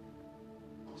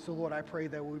 So, Lord, I pray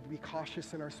that we would be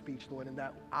cautious in our speech, Lord, and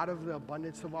that out of the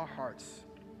abundance of our hearts,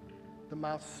 the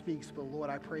mouth speaks. But, Lord,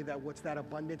 I pray that what's that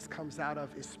abundance comes out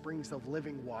of is springs of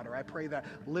living water. I pray that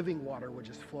living water would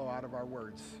just flow out of our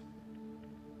words.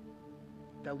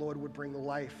 That, Lord, would bring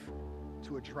life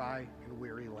to a dry and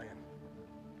weary land.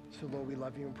 So, Lord, we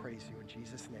love you and praise you in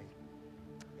Jesus' name.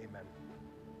 Amen.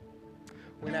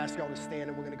 We're going to ask y'all to stand,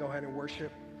 and we're going to go ahead and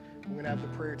worship. We're going to have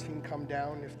the prayer team come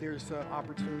down. If there's an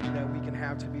opportunity that we can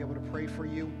have to be able to pray for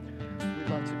you, we'd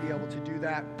love to be able to do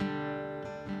that.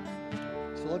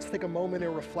 So let's take a moment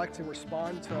and reflect and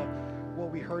respond to what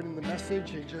we heard in the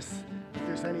message, and just if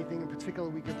there's anything in particular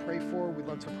we can pray for, we'd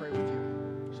love to pray with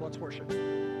you. So let's worship.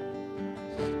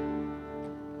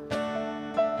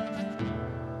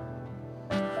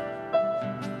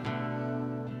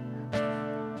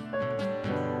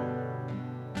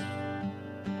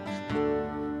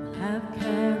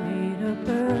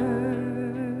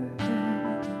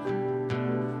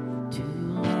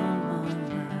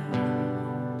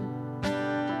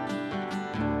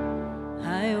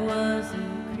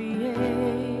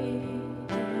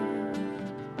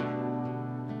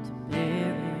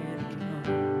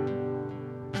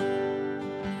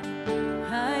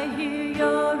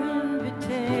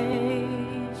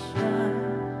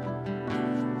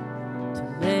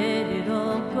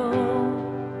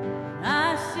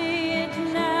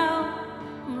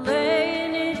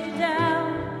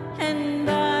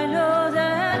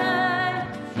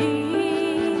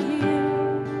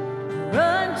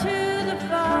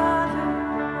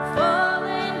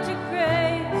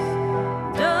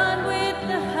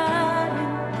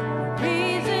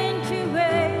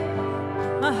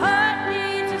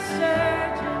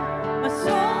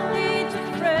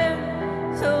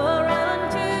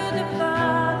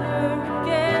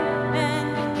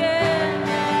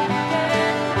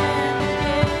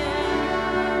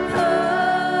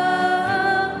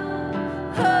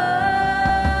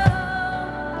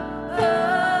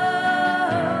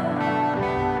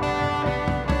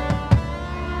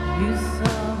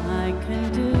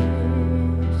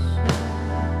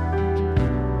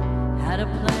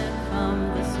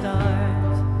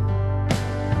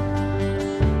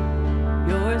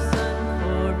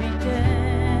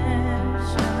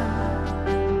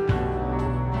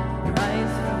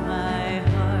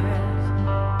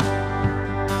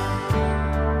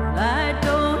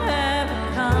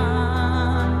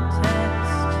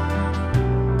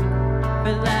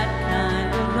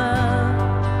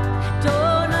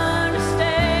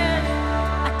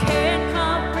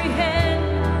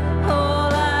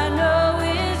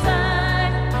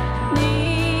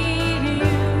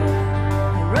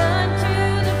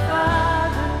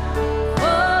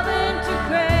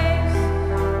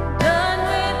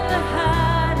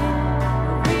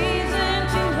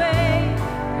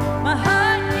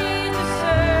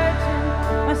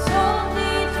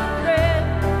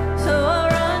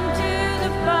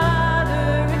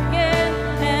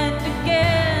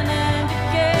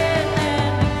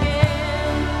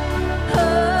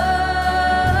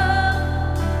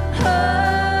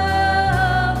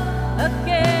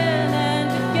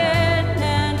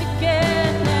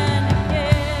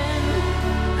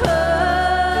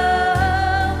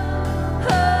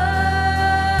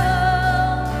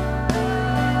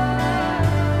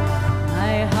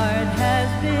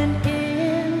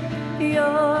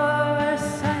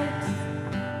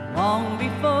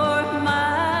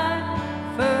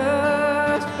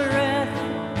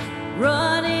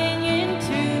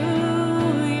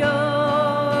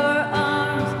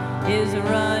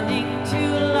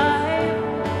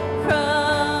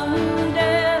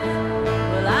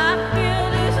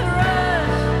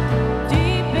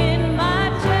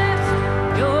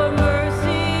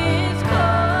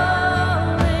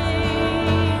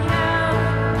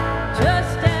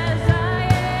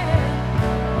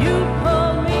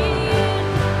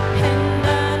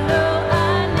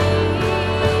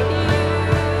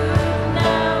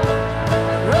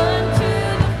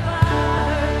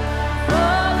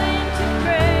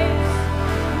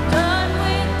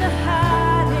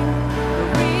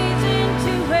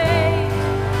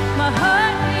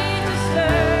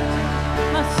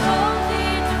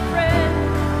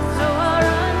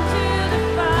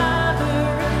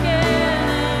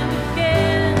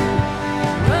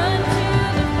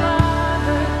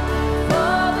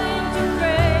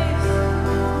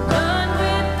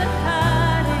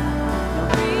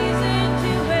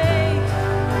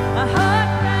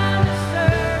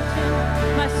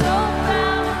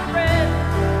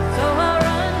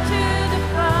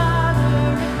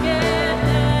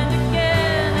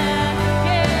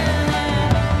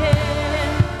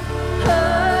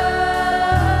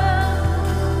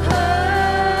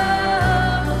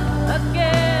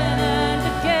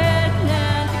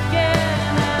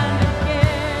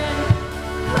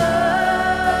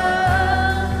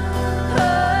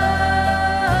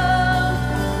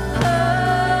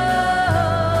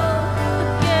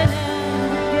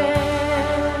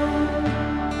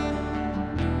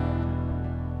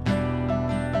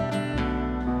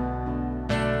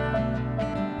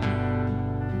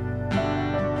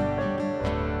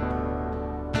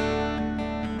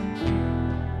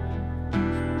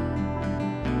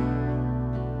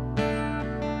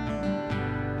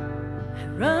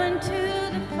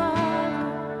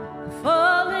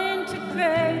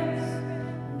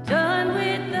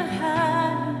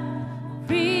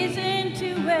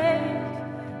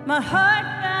 heart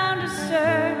found a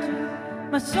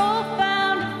surgeon, my soul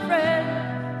found a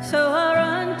friend. So I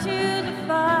run to the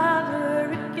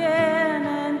Father again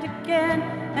and again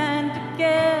and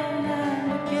again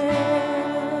and again.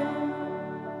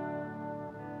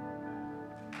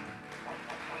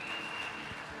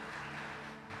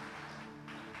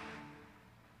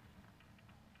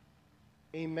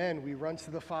 Amen. We run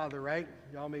to the Father, right?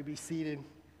 Y'all may be seated.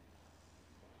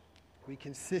 We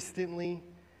consistently,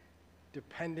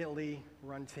 dependently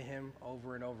run to him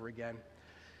over and over again.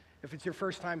 If it's your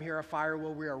first time here at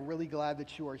Firewheel, we are really glad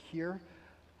that you are here.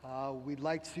 We'd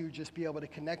like to just be able to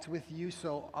connect with you.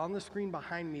 So on the screen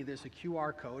behind me, there's a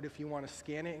QR code. If you want to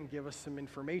scan it and give us some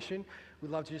information,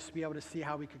 we'd love to just be able to see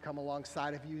how we could come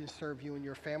alongside of you and serve you and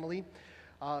your family.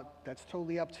 That's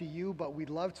totally up to you, but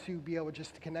we'd love to be able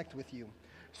just to connect with you.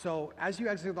 So as you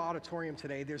exit the auditorium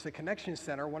today, there's a connection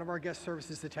center. One of our guest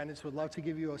services attendants would love to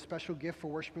give you a special gift for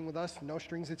worshiping with us, no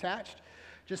strings attached.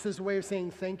 Just as a way of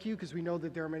saying thank you, because we know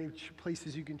that there are many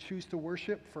places you can choose to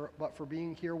worship, but for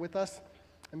being here with us,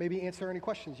 and maybe answer any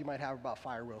questions you might have about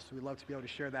Firewheel. So we'd love to be able to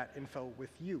share that info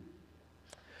with you.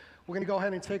 We're going to go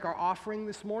ahead and take our offering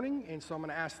this morning, and so I'm going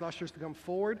to ask the ushers to come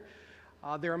forward.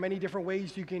 There are many different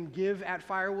ways you can give at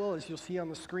Firewheel, as you'll see on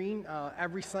the screen.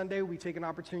 Every Sunday, we take an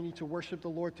opportunity to worship the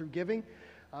Lord through giving.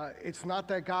 It's not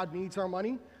that God needs our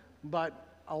money, but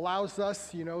allows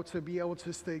us, to be able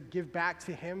to give back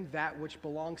to him that which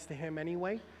belongs to him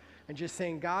anyway. And just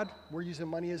saying, God, we're using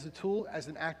money as a tool, as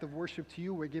an act of worship to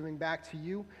you. We're giving back to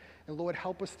you. And Lord,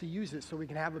 help us to use it so we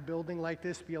can have a building like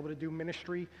this, be able to do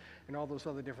ministry and all those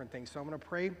other different things. So I'm going to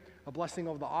pray a blessing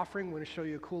over the offering. We're going to show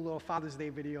you a cool little Father's Day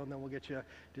video, and then we'll get you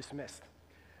dismissed.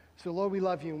 So Lord, we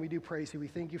love you and we do praise you. We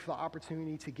thank you for the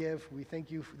opportunity to give. We thank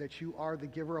you that you are the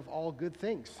giver of all good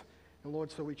things. And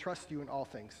Lord, so we trust you in all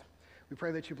things. We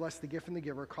pray that you bless the gift and the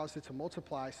giver, cause it to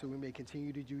multiply so we may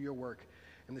continue to do your work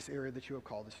in this area that you have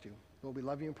called us to. Lord, we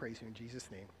love you and praise you in Jesus'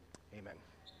 name. Amen.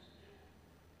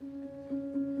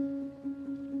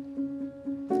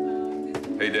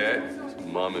 Hey, Dad.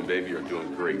 Mom and baby are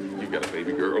doing great. You got a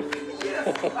baby girl.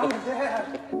 Yes. Oh,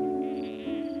 Dad.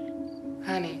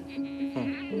 Honey,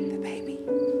 the baby.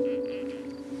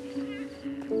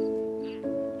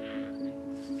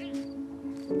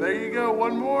 There you go,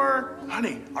 one more.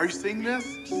 Honey, are you seeing this?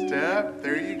 Step,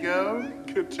 there you go.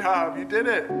 Good job, you did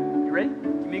it. You ready?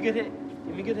 Give me a good hit.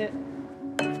 Give me a good hit.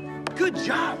 Good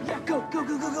job. Yeah, go, go,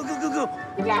 go, go, go, go, go, go.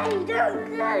 Daddy, don't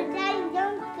go. Daddy,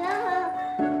 don't go.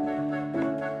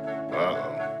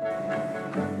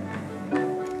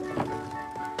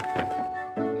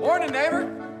 Morning, neighbor.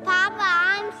 Papa,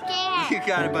 I'm scared. You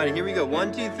got it, buddy. Here we go.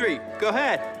 1, 2, 3. Go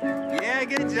ahead. Yeah,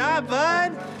 good job,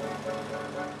 bud.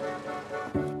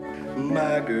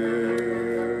 My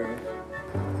girl.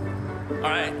 All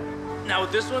right. Now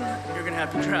with this one, you're gonna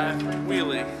have to drive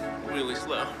really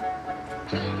slow.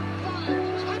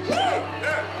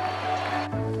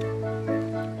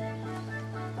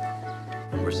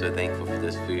 We're so thankful for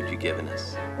this food you've given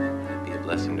us. Be a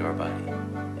blessing to our body.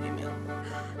 Amen.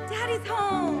 Daddy's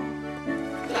home.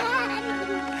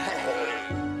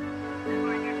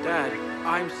 Dad,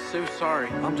 I'm so sorry.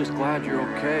 I'm just glad you're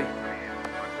okay.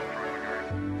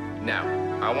 Now,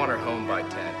 I want her home by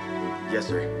 10. Yes,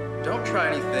 sir. Don't try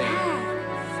anything.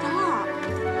 Stop.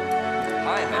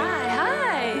 Hi, honey.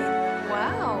 Hi.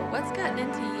 Wow, what's gotten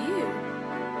into you?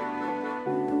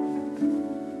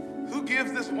 Who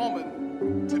gives this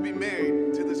woman to be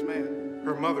married to this man?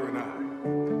 Her mother and I.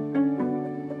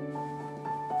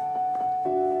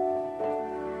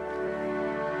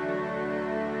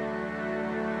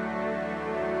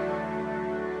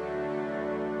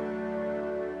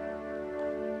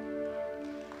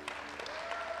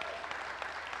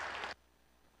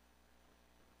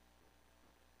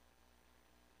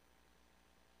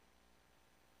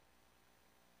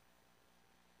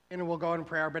 And we'll go ahead and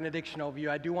pray our benediction over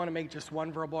you. I do want to make just one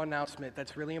verbal announcement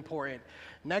that's really important.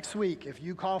 Next week, if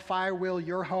you call Firewheel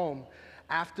your home,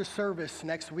 after service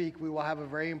next week, we will have a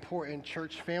very important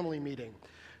church family meeting.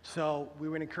 So we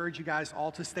would encourage you guys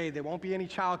all to stay. There won't be any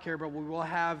childcare, but we will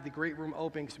have the great room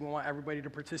open because we want everybody to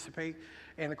participate.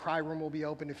 And the cry room will be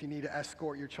open if you need to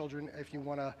escort your children, if you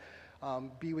want to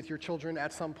be with your children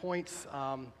at some points.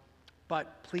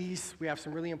 But please, we have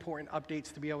some really important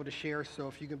updates to be able to share. So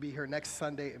if you can be here next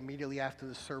Sunday, immediately after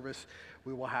the service,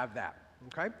 we will have that.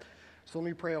 Okay? So let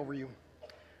me pray over you.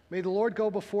 May the Lord go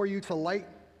before you to light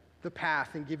the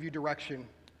path and give you direction.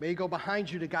 May he go behind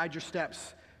you to guide your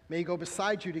steps. May he go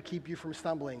beside you to keep you from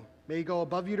stumbling. May he go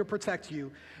above you to protect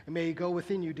you. And may he go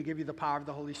within you to give you the power of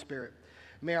the Holy Spirit.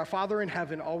 May our Father in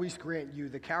heaven always grant you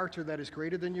the character that is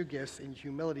greater than your gifts and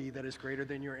humility that is greater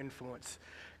than your influence.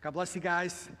 God bless you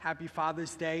guys. Happy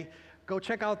Father's Day. Go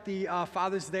check out the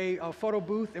Father's Day photo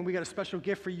booth, and we got a special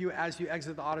gift for you as you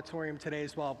exit the auditorium today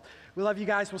as well. We love you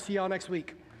guys. We'll see y'all next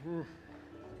week.